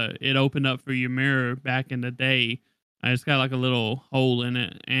it opened up for your mirror back in the day. It's got like a little hole in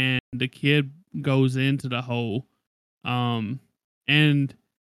it, and the kid goes into the hole. And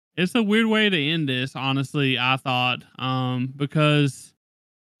it's a weird way to end this, honestly, I thought. Because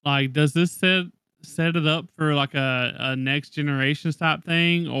like, does this set it up for like a next generation type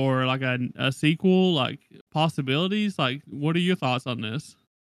thing, or like a sequel, like possibilities? Like, what are your thoughts on this?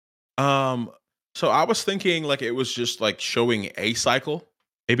 Um, so I was thinking like it was just like showing a cycle,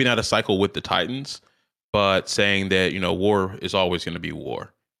 maybe not a cycle with the Titans, but saying that war is always going to be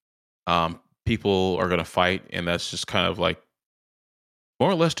war. People are going to fight, and that's just kind of like more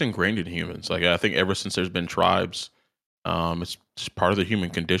or less ingrained in humans. Like I think ever since there's been tribes, it's just part of the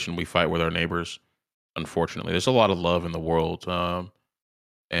human condition. We fight with our neighbors. Unfortunately, there's a lot of love in the world.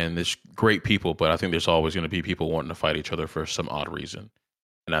 and there's great people, but I think there's always going to be people wanting to fight each other for some odd reason.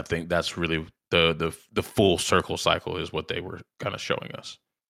 And I think that's really the full circle cycle is what they were kind of showing us.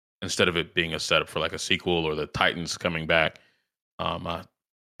 Instead of it being a setup for like a sequel or the Titans coming back, I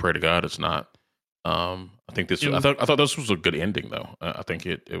pray to God it's not. I think this. I thought this was a good ending though. I think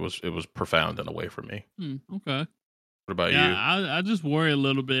it was profound in a way for me. Okay. What about Yeah, you? I just worry a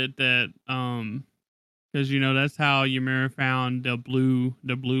little bit that because that's how Ymera found the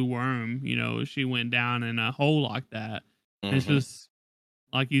blue worm. She went down in a hole like that. It's Hmm. just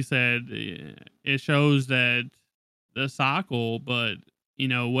like you said, it shows that the cycle, but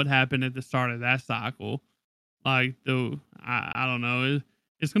what happened at the start of that cycle. Like I don't know,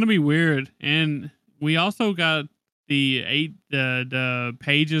 it's gonna be weird. And we also got the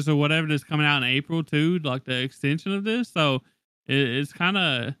pages or whatever that's coming out in April too, like the extension of this. So it's kind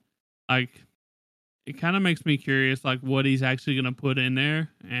of like it kind of makes me curious, like what he's actually gonna put in there,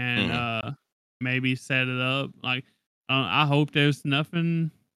 and Hmm. maybe set it up. Like I hope there's no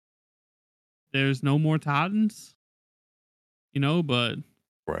more Titans, but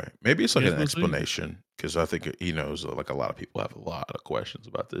Right. Maybe it's I like guess an we'll see. explanation because I think he knows like a lot of people have a lot of questions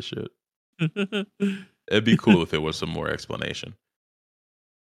about this shit. It'd be cool if it was some more explanation,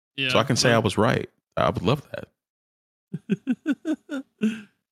 so I Yeah, can say I but was right. I would love that.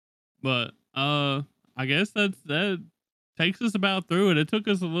 but I guess that takes us about through it. It took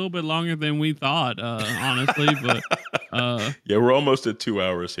us a little bit longer than we thought, honestly, but uh Yeah, we're almost at 2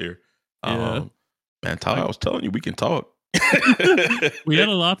 hours here. yeah. Um, man, Tyler, I Like was telling you we can talk. we had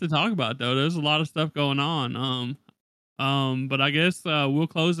a lot to talk about though. There's a lot of stuff going on. But I guess we'll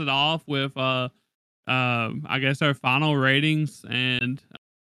close it off with I guess our final ratings and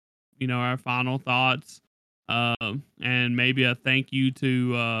our final thoughts. And maybe a thank you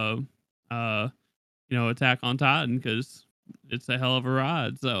to Attack on Titan because it's a hell of a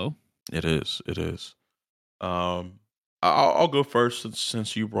ride. So It is. It is. Um, I'll go first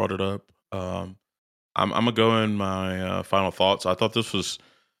since you brought it up. I'm gonna go in my final thoughts. I thought this was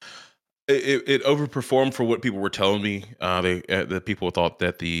it overperformed for what people were telling me. The people thought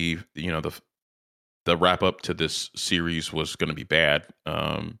that the wrap up to this series was going to be bad.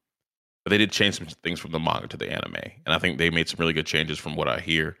 But they did change some things from the manga to the anime, and I think they made some really good changes from what I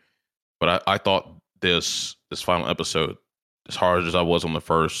hear. But I thought this final episode, as hard as I was on the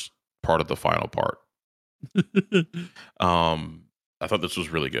first part of the final part, um, I thought this was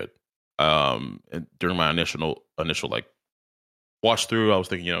really good. And during my initial like watch through, I was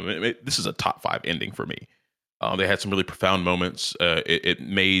thinking, this is a top 5 ending for me. They had some really profound moments. It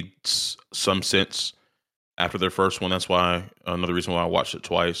made some sense after their first one. That's why another reason why I watched it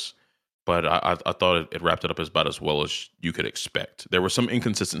twice. But I thought it wrapped it up as about as well as you could expect. There were some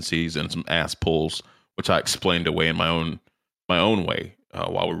inconsistencies and some ass pulls, which I explained away in my own way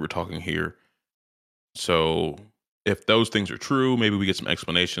while we were talking here. So if those things are true, maybe we get some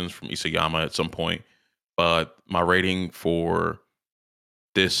explanations from Isayama at some point. But my rating for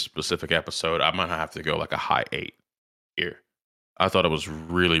this specific episode, I'm gonna have to go like a high 8 here. I thought it was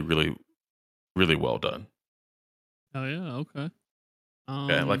really, really, really well done. oh yeah, okay.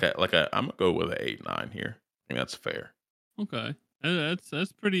 Yeah, Um, I'm gonna go with an 8-9 here. I think that's fair. okay.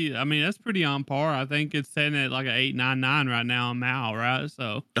 That's pretty. I mean, that's pretty on par. I think it's sitting at like an 8.99 right now on Mal, right?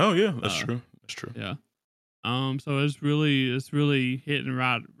 So, Oh yeah, that's uh, true. That's true. yeah. So it's really hitting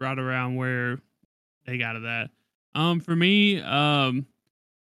right around where they got it at. For me, um,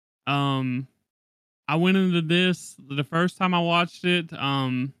 I went into this the first time I watched it.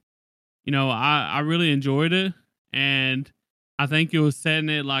 I really enjoyed it, and I think it was setting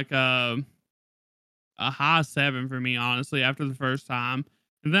it like a high 7 for me, honestly, after the first time.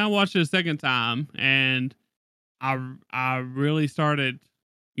 And then I watched it a second time, and I really started,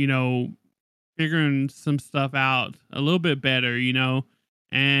 you know, figuring some stuff out a little bit better,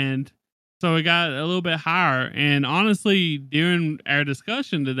 and so it got a little bit higher. And honestly, during our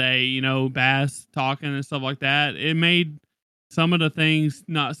discussion today, Bass talking and stuff like that, it made some of the things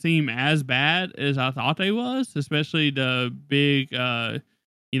not seem as bad as I thought they was, especially the big,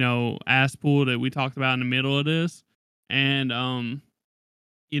 ass pool that we talked about in the middle of this. And,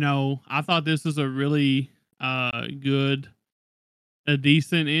 I thought this was a really good a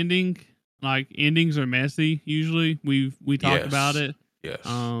decent ending. Like endings are messy usually. We talked about Yes. it. Yes.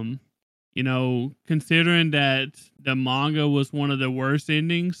 Um, considering that the manga was one of the worst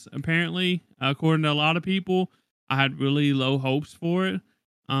endings, apparently, according to a lot of people, I had really low hopes for it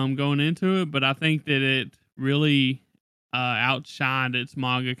going into it, but I think that it really outshined its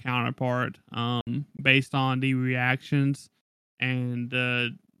manga counterpart based on the reactions and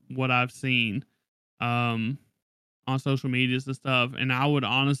what I've seen. Um on social medias and stuff, and I would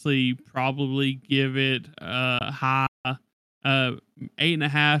honestly probably give it a high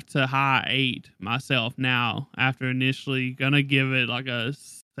 8.5 to high 8 myself now, after initially gonna give it like a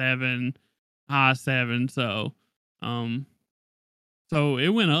 7, high 7. Um so it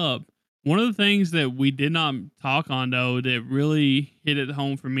went up. One of the things that we did not talk on though that really hit it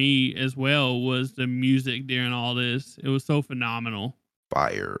home for me as well was the music during all this. It was so phenomenal.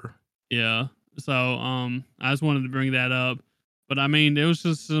 Fire. Yeah. So I just wanted to bring that up. But I mean, there was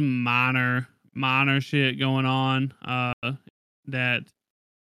just some minor shit going on that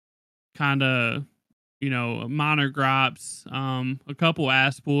kind of, minor gripes, a couple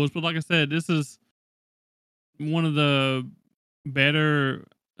ass pulls, but like I said, this is one of the better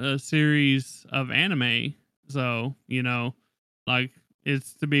series of anime. So, like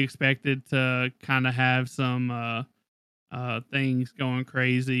it's to be expected to kind of have some things going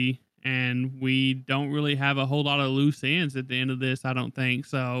crazy, and we don't really have a whole lot of loose ends at the end of this, I don't think.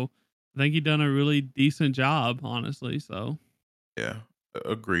 So I think he done a really decent job, honestly. So Yeah,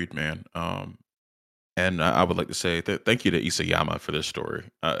 agreed, man. And I would like to say that thank you to Isayama for this story.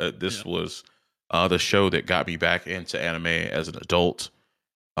 This yeah. was the show that got me back into anime as an adult.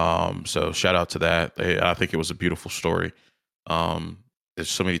 So shout out to that. I think it was a beautiful story. There's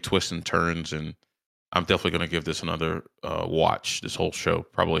so many twists and turns, and I'm definitely going to give this another watch. This whole show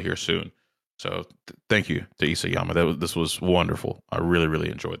probably here soon. So thank you to Isayama. This was wonderful. I really really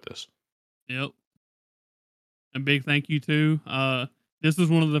enjoyed this. Yep. A big thank you too. This was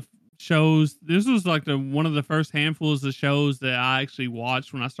one of the shows. This was like one of the first handfuls of shows that I actually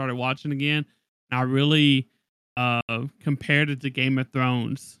watched when I started watching again. And I really compared it to Game of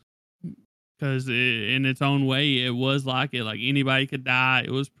Thrones, because in its own way, it was like it. Like anybody could die.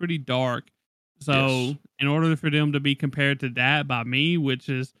 It was pretty dark. So Yes. in order for them to be compared to that by me, which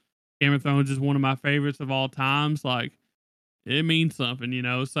is Game of Thrones is one of my favorites of all times, like it means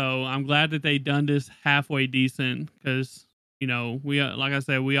something. So I'm glad that they done this halfway decent, because we like I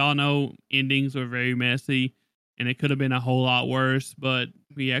said, we all know endings are very messy, and it could have been a whole lot worse, but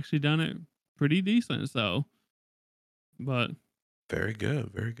we actually done it pretty decent. So, but Very good.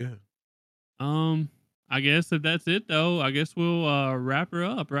 Very good. I guess if that's it though, I guess we'll wrap her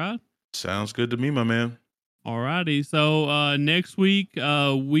up, right? Sounds good to me, my man. Alrighty. So next week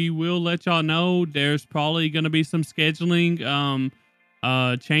we will let y'all know there's probably gonna be some scheduling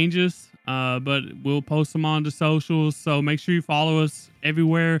changes. But we'll post them on the socials. So make sure you follow us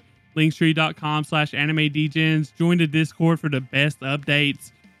everywhere. Linktree.com/animedegens. Join the Discord for the best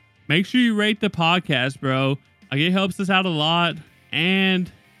updates. Make sure you rate the podcast, bro. Like, it helps us out a lot. And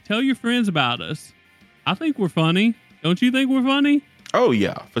tell your friends about us. I think we're funny. Don't you think we're funny? Oh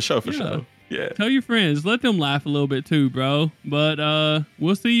yeah, for sure, for sure. Yeah. Tell your friends. Let them laugh a little bit too, bro. But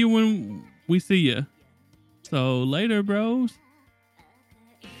we'll see you when we see you. So later, bros.